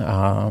now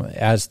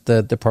as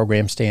the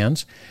program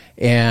stands.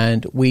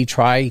 And we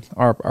try,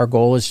 our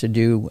goal is to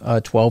do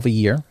 12 a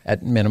year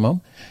at minimum.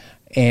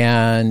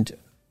 And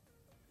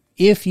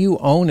if you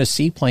own a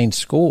seaplane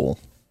school,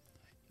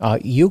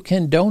 you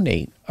can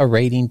donate a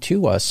rating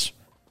to us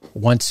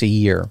once a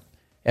year.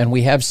 And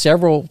we have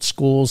several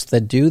schools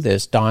that do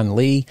this. Don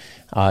Lee,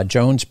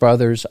 Jones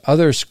Brothers,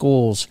 other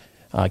schools,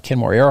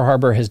 Kenmore Air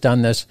Harbor has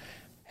done this,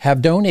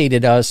 have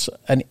donated us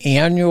an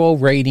annual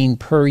rating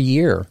per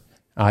year.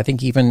 I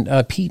think even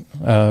Pete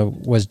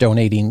was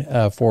donating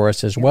for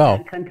us as well.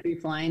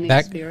 Backcountry flying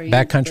experience.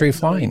 Backcountry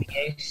flying.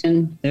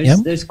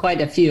 There's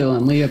quite a few,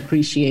 and we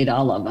appreciate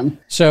all of them.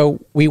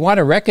 So we want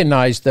to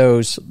recognize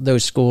those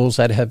schools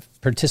that have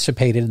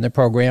participated in the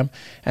program,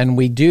 and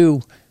we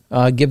do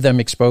give them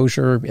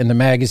exposure in the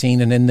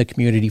magazine and in the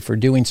community for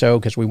doing so,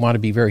 because we want to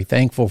be very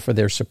thankful for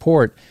their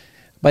support.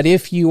 But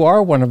if you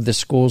are one of the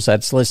schools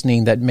that's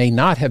listening that may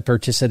not have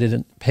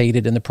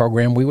participated in the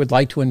program, we would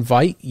like to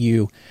invite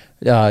you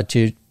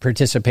to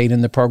participate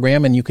in the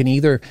program. And you can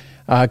either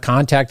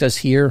contact us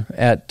here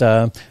at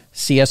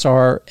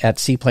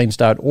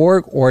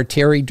csr@seaplanes.org or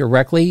Terry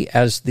directly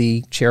as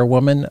the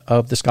chairwoman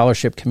of the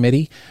scholarship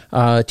committee.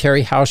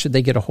 Terry, how should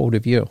they get a hold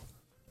of you?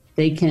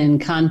 They can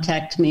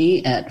contact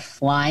me at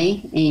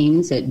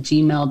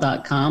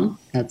flyames@gmail.com.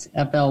 That's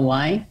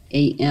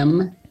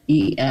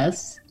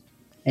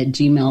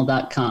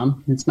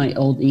FLYAMES@gmail.com. It's my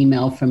old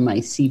email from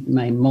my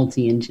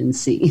multi-engine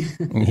C.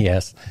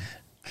 Yes.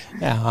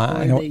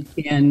 They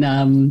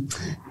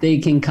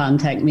can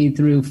contact me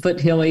through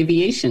Foothill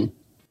Aviation.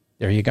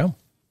 There you go.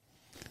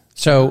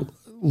 So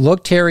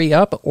look Terry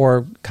up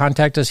or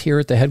contact us here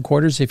at the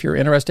headquarters if you're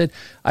interested.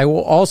 I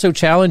will also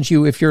challenge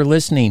you, if you're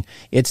listening,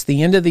 it's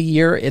the end of the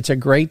year. It's a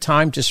great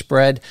time to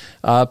spread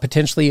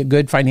potentially a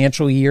good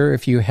financial year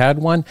if you had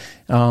one.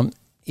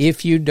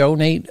 If you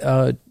donate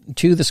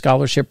to the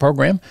scholarship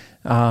program,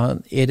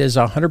 it is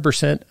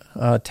 100%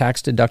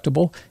 tax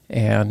deductible,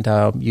 and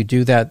you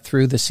do that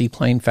through the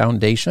Seaplane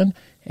Foundation.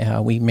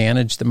 We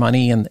manage the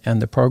money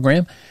and the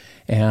program,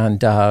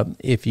 and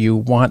if you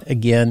want,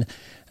 again,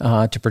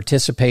 to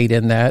participate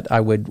in that, I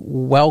would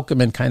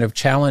welcome and kind of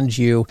challenge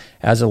you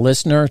as a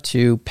listener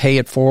to pay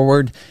it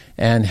forward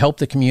and help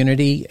the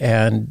community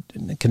and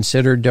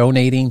consider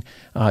donating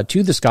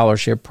to the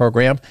scholarship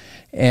program.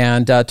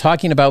 And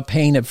talking about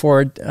paying it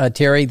forward,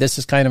 Terry, this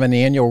is kind of an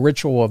annual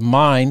ritual of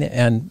mine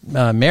and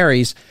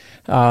Mary's,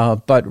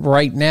 but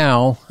right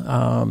now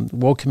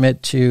we'll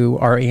commit to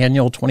our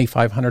annual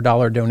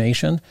 $2,500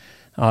 donation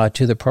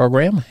to the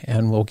program,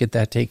 and we'll get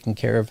that taken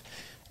care of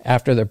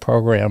after the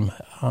program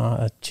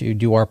to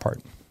do our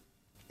part.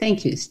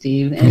 Thank you,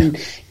 Steve. And,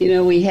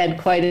 we had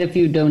quite a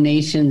few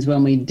donations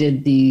when we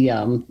did the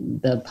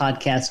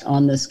podcast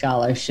on the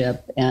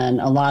scholarship, and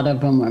a lot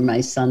of them were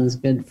my son's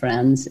good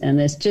friends. And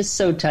it's just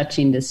so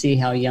touching to see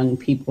how young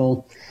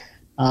people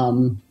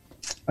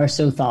are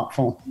so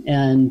thoughtful,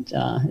 and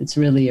it's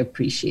really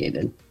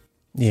appreciated.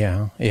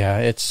 Yeah,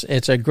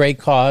 it's a great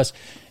cause.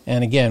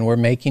 And again, we're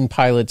making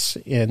pilots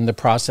in the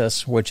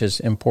process, which is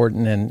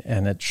important,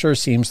 and it sure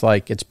seems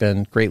like it's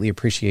been greatly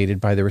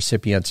appreciated by the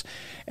recipients.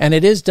 And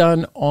it is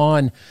done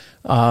on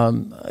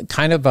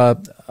kind of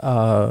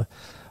a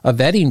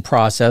vetting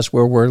process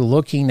where we're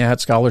looking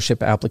at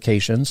scholarship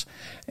applications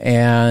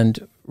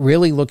and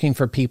really looking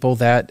for people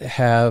that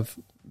have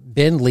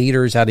been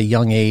leaders at a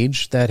young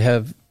age, that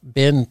have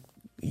been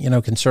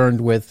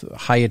concerned with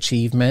high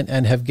achievement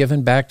and have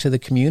given back to the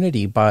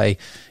community by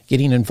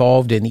getting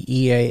involved in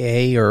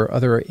EAA or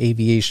other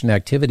aviation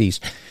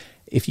activities.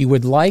 If you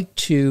would like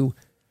to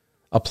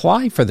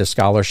apply for the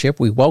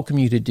scholarship, we welcome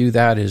you to do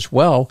that as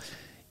well.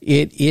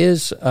 It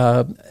is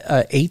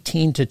a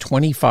 18 to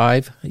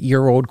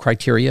 25-year-old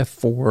criteria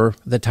for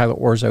the Tyler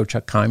Orzo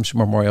Chuck Kimes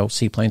Memorial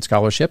Seaplane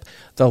Scholarship.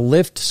 The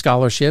LIFT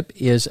Scholarship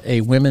is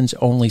a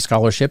women's-only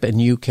scholarship,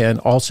 and you can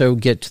also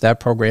get to that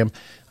program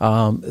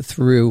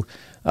through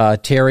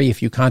Terry.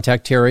 If you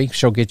contact Terry,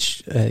 she'll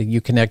get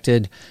you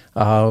connected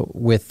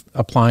with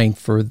applying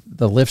for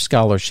the LIFT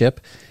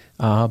Scholarship.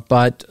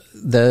 But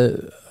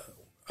the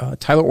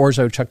Tyler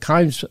Orzo Chuck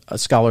Kimes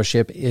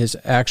Scholarship is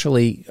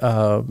actually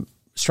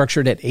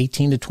structured at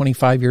 18 to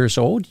 25 years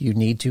old. You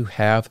need to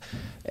have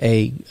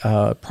a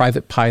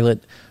private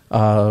pilot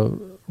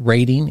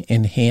rating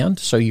in hand,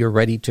 so you're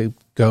ready to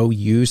go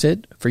use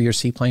it for your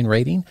seaplane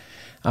rating.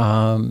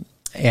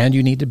 And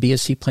you need to be a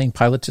Seaplane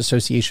Pilots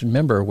Association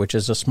member, which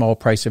is a small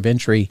price of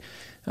entry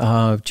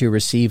to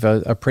receive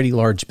a pretty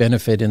large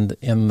benefit in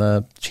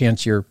the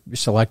chance you're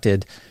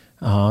selected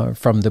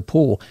from the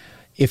pool.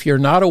 If you're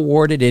not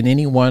awarded in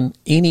any one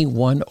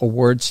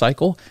award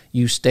cycle,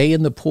 you stay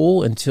in the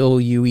pool until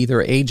you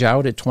either age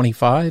out at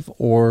 25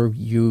 or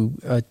you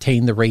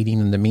attain the rating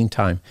in the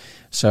meantime.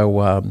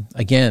 So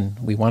again,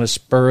 we want to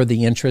spur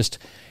the interest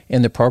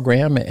in the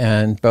program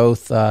and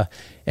both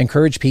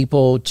encourage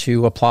people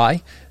to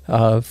apply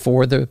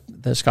for the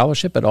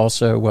scholarship, but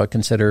also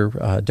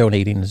consider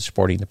donating and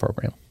supporting the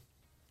program.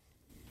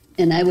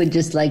 And I would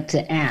just like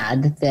to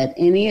add that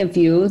any of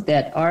you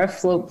that are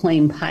float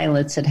plane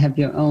pilots that have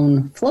your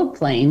own float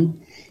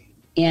plane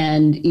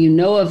and you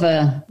know of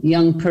a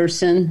young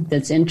person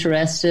that's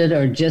interested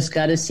or just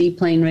got a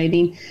seaplane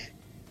rating,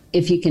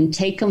 if you can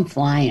take them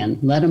flying,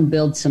 let them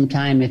build some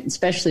time,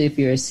 especially if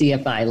you're a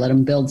CFI, let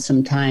them build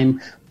some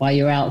time while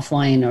you're out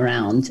flying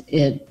around.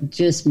 It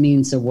just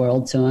means the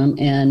world to them.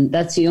 And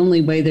that's the only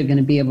way they're going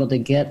to be able to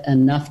get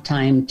enough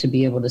time to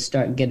be able to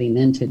start getting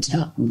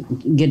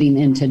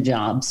into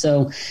jobs.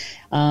 So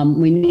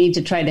we need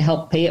to try to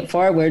help pay it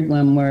forward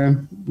when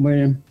we're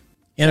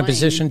in a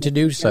position to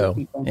do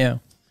so. Yeah.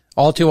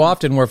 All too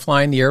often we're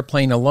flying the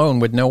airplane alone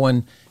with no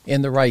one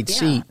in the right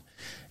seat.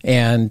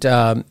 And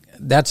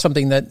that's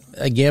something that,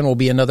 again, will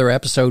be another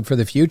episode for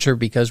the future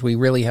because we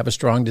really have a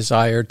strong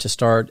desire to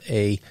start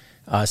a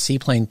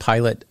seaplane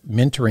pilot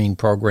mentoring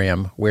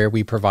program where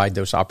we provide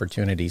those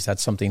opportunities.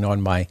 That's something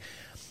on my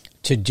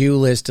to-do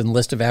list and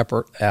list of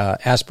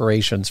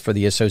aspirations for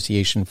the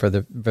association for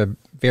the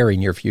very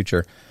near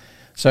future.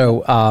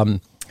 So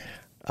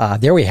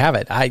there we have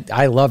it.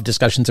 I love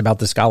discussions about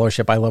the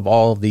scholarship. I love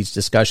all of these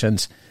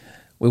discussions.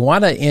 We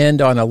want to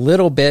end on a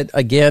little bit,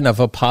 again,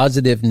 of a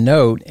positive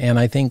note. And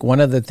I think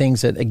one of the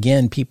things that,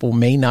 again, people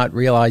may not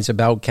realize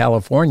about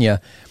California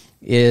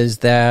is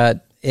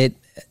that it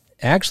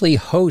actually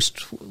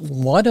hosts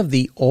one of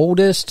the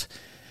oldest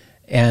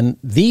and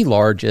the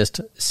largest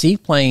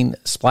seaplane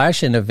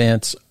splash-in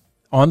events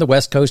on the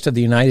west coast of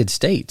the United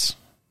States.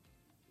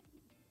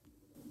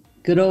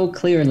 Good old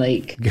Clear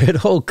Lake.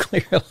 Good old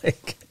Clear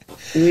Lake.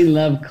 We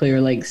love Clear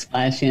Lake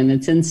Splash-In.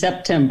 It's in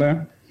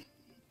September.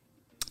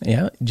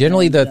 Yeah,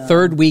 generally the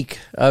third week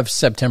of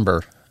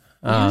September.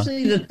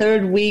 Usually the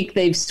third week.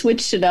 They've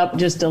switched it up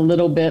just a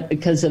little bit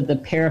because of the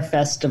Pear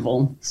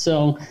Festival.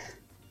 So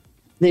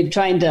they're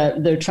trying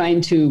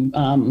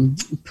to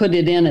put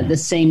it in at the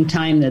same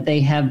time that they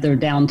have their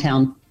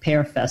downtown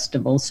Pear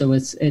Festival. So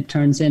it's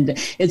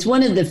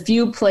one of the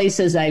few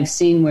places I've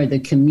seen where the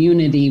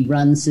community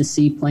runs the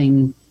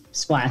seaplane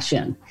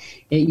splash-in.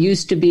 It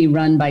used to be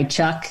run by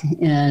Chuck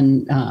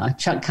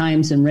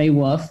Kimes and Ray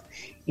Wolf.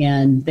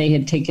 And they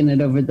had taken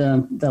it over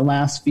the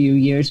last few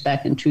years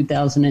back in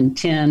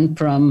 2010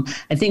 from,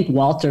 I think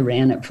Walter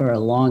ran it for a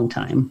long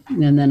time.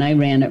 And then I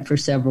ran it for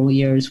several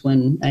years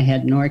when I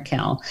had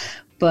NorCal.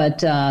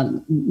 But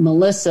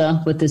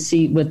Melissa with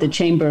the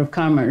Chamber of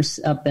Commerce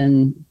up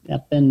in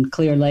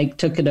Clear Lake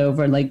took it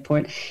over,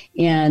 Lakeport.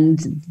 And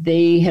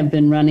they have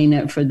been running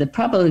it for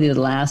probably the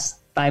last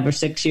 5 or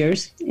 6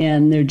 years,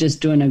 and they're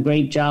just doing a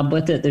great job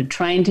with it. They're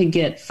trying to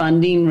get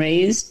funding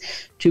raised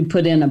to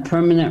put in a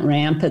permanent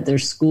ramp at their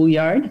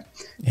schoolyard. Yep.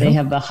 They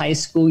have a high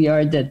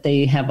schoolyard that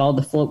they have all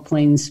the float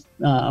planes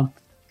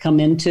come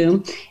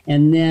into.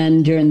 And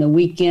then during the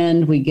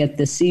weekend, we get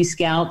the Sea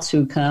Scouts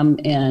who come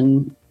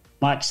and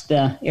watch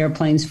the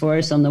airplanes for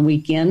us on the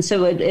weekend.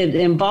 So it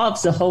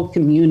involves the whole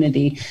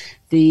community.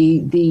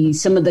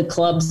 Some of the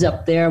clubs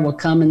up there will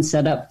come and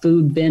set up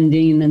food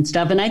vending and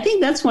stuff. And I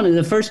think that's one of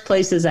the first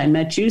places I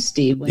met you,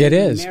 Steve. It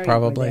is,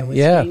 probably.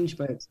 Yeah.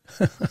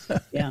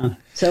 Yeah.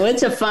 So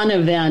it's a fun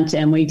event,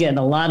 and we get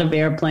a lot of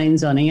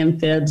airplanes on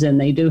amphibs,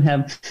 and they do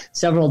have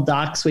several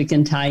docks we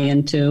can tie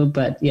into.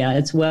 But, yeah,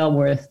 it's well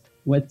worth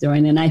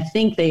doing. And I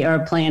think they are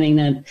planning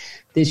it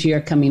this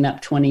year coming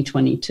up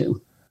 2022.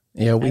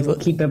 Yeah, I will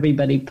keep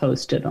everybody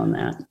posted on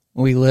that.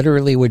 We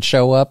literally would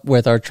show up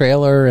with our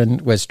trailer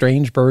and with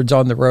strange birds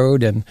on the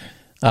road and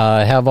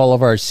have all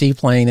of our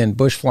seaplane and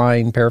bush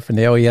flying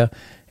paraphernalia.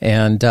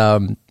 And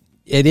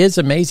it is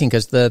amazing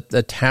because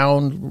the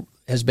town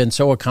has been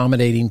so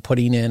accommodating,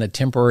 putting in a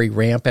temporary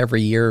ramp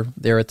every year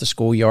there at the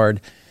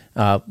schoolyard,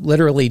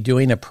 literally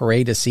doing a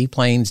parade of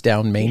seaplanes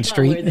down Main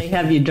Street. Where they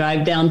have you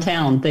drive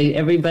downtown.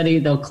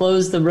 They'll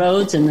close the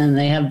roads, and then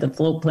they have the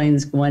float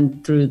planes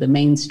going through the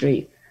Main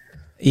Street.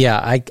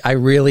 Yeah, I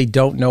really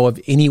don't know of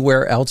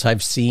anywhere else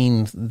I've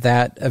seen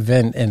that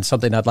event, and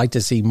something I'd like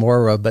to see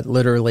more of, but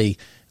literally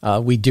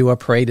we do a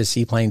parade of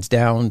seaplanes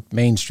down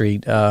Main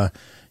Street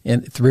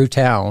through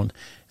town,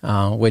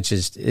 which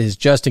is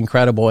just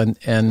incredible.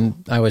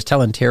 And I was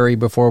telling Terry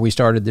before we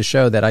started the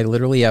show that I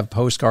literally have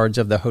postcards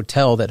of the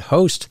hotel that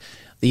host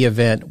the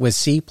event with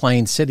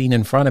seaplanes sitting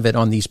in front of it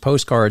on these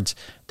postcards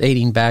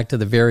dating back to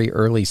the very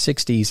early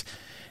 60s.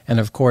 And,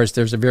 of course,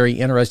 there's a very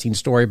interesting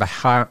story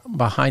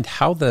behind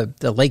how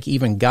the lake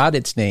even got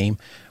its name,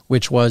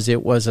 which was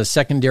it was a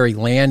secondary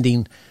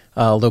landing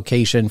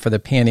location for the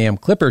Pan Am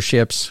Clipper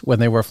ships when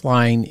they were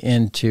flying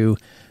into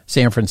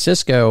San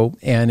Francisco.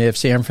 And if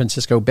San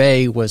Francisco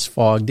Bay was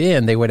fogged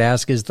in, they would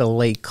ask, is the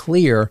lake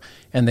clear?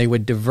 And they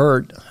would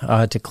divert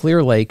to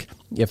Clear Lake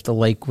if the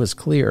lake was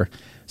clear.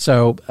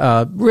 So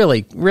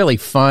really, really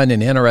fun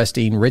and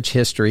interesting, rich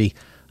history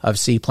of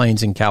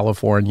seaplanes in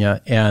California,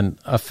 and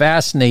a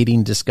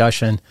fascinating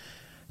discussion.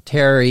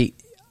 Terry,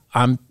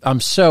 I'm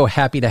so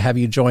happy to have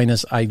you join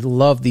us. I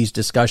love these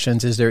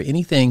discussions. Is there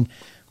anything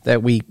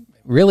that we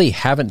really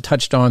haven't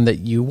touched on that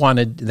you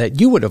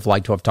would have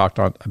liked to have talked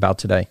about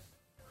today?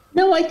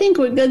 No, I think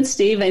we're good,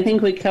 Steve. I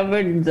think we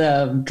covered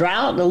the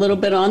drought, a little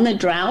bit on the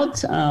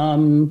drought,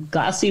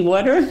 glassy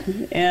water,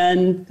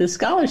 and the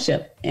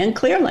scholarship, and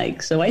Clear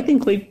Lake. So I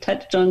think we've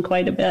touched on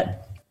quite a bit.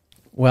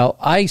 Well,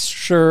 I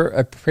sure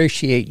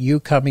appreciate you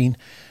coming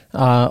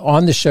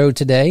on the show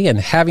today and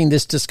having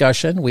this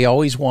discussion. We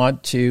always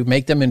want to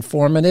make them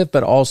informative,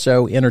 but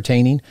also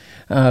entertaining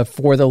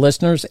for the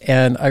listeners.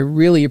 And I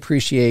really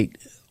appreciate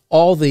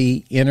all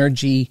the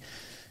energy,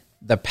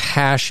 the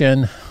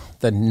passion,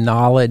 the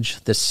knowledge,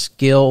 the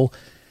skill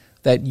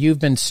that you've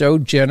been so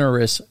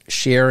generous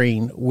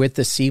sharing with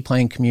the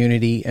seaplane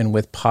community and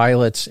with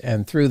pilots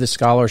and through the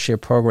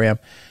scholarship program.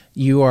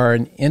 You are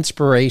an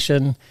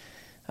inspiration.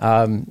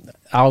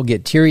 I'll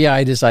get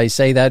teary-eyed as I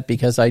say that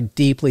because I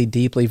deeply,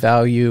 deeply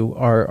value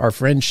our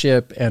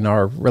friendship and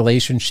our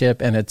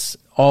relationship, and it's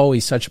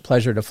always such a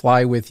pleasure to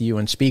fly with you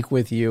and speak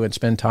with you and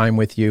spend time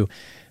with you.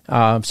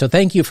 So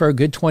thank you for a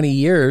good 20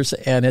 years,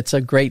 and it's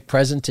a great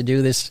present to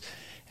do this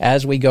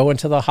as we go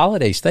into the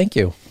holidays. Thank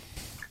you.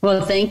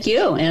 Well, thank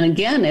you. And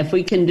again, if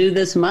we can do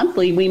this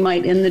monthly, we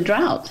might end the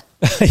drought.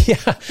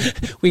 Yeah,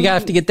 we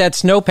have to get that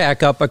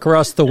snowpack up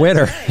across the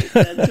winter.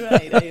 That's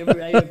right.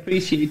 I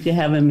appreciate you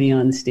having me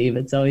on, Steve.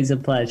 It's always a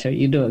pleasure.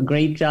 You do a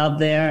great job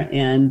there,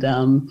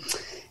 and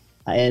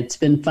it's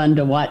been fun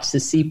to watch the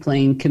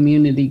seaplane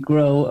community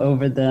grow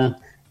over the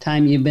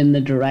time you've been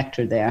the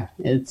director there.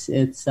 It's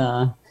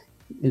a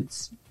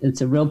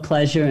real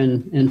pleasure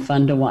and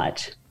fun to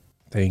watch.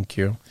 Thank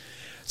you.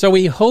 So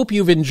we hope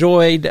you've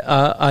enjoyed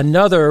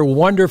another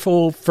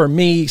wonderful, for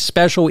me,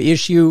 special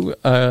issue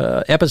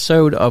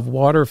episode of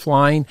Water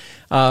Flying.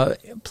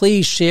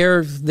 Please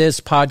share this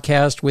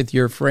podcast with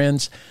your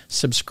friends.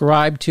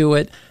 Subscribe to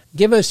it.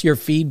 Give us your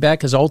feedback,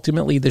 because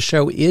ultimately the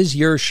show is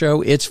your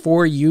show. It's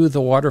for you,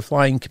 the water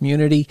flying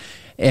community.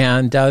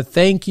 And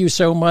thank you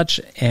so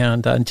much.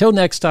 And until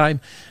next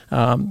time,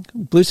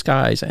 blue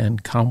skies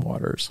and calm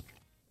waters.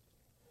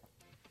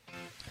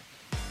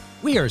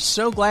 We are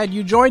so glad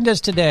you joined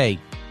us today.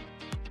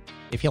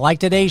 If you like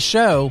today's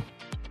show,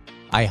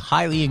 I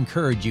highly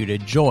encourage you to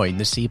join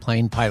the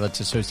Seaplane Pilots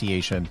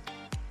Association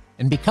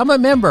and become a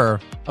member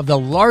of the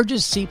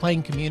largest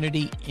seaplane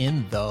community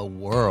in the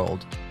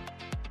world.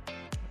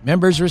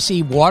 Members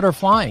receive Water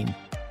Flying,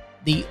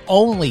 the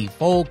only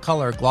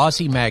full-color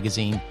glossy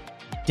magazine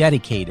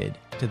dedicated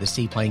to the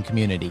seaplane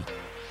community.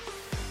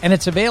 And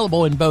it's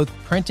available in both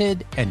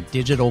printed and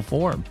digital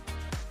form.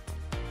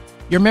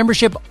 Your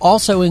membership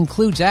also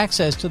includes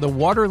access to the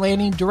Water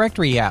Landing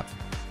Directory app,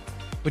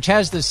 which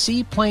has the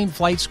Seaplane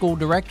Flight School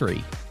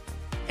Directory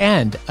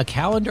and a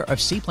calendar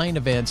of seaplane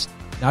events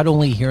not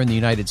only here in the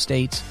United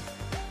States,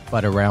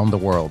 but around the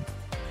world.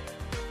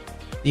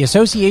 The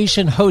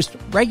association hosts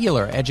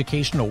regular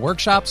educational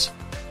workshops,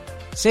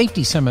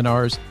 safety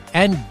seminars,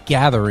 and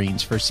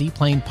gatherings for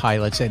seaplane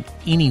pilots and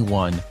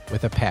anyone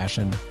with a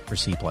passion for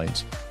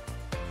seaplanes.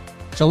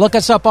 So look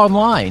us up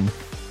online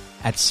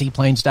at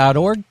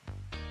seaplanes.org,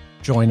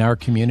 join our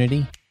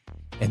community,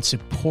 and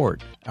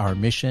support our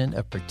mission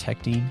of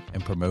protecting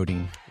and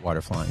promoting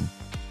water flying.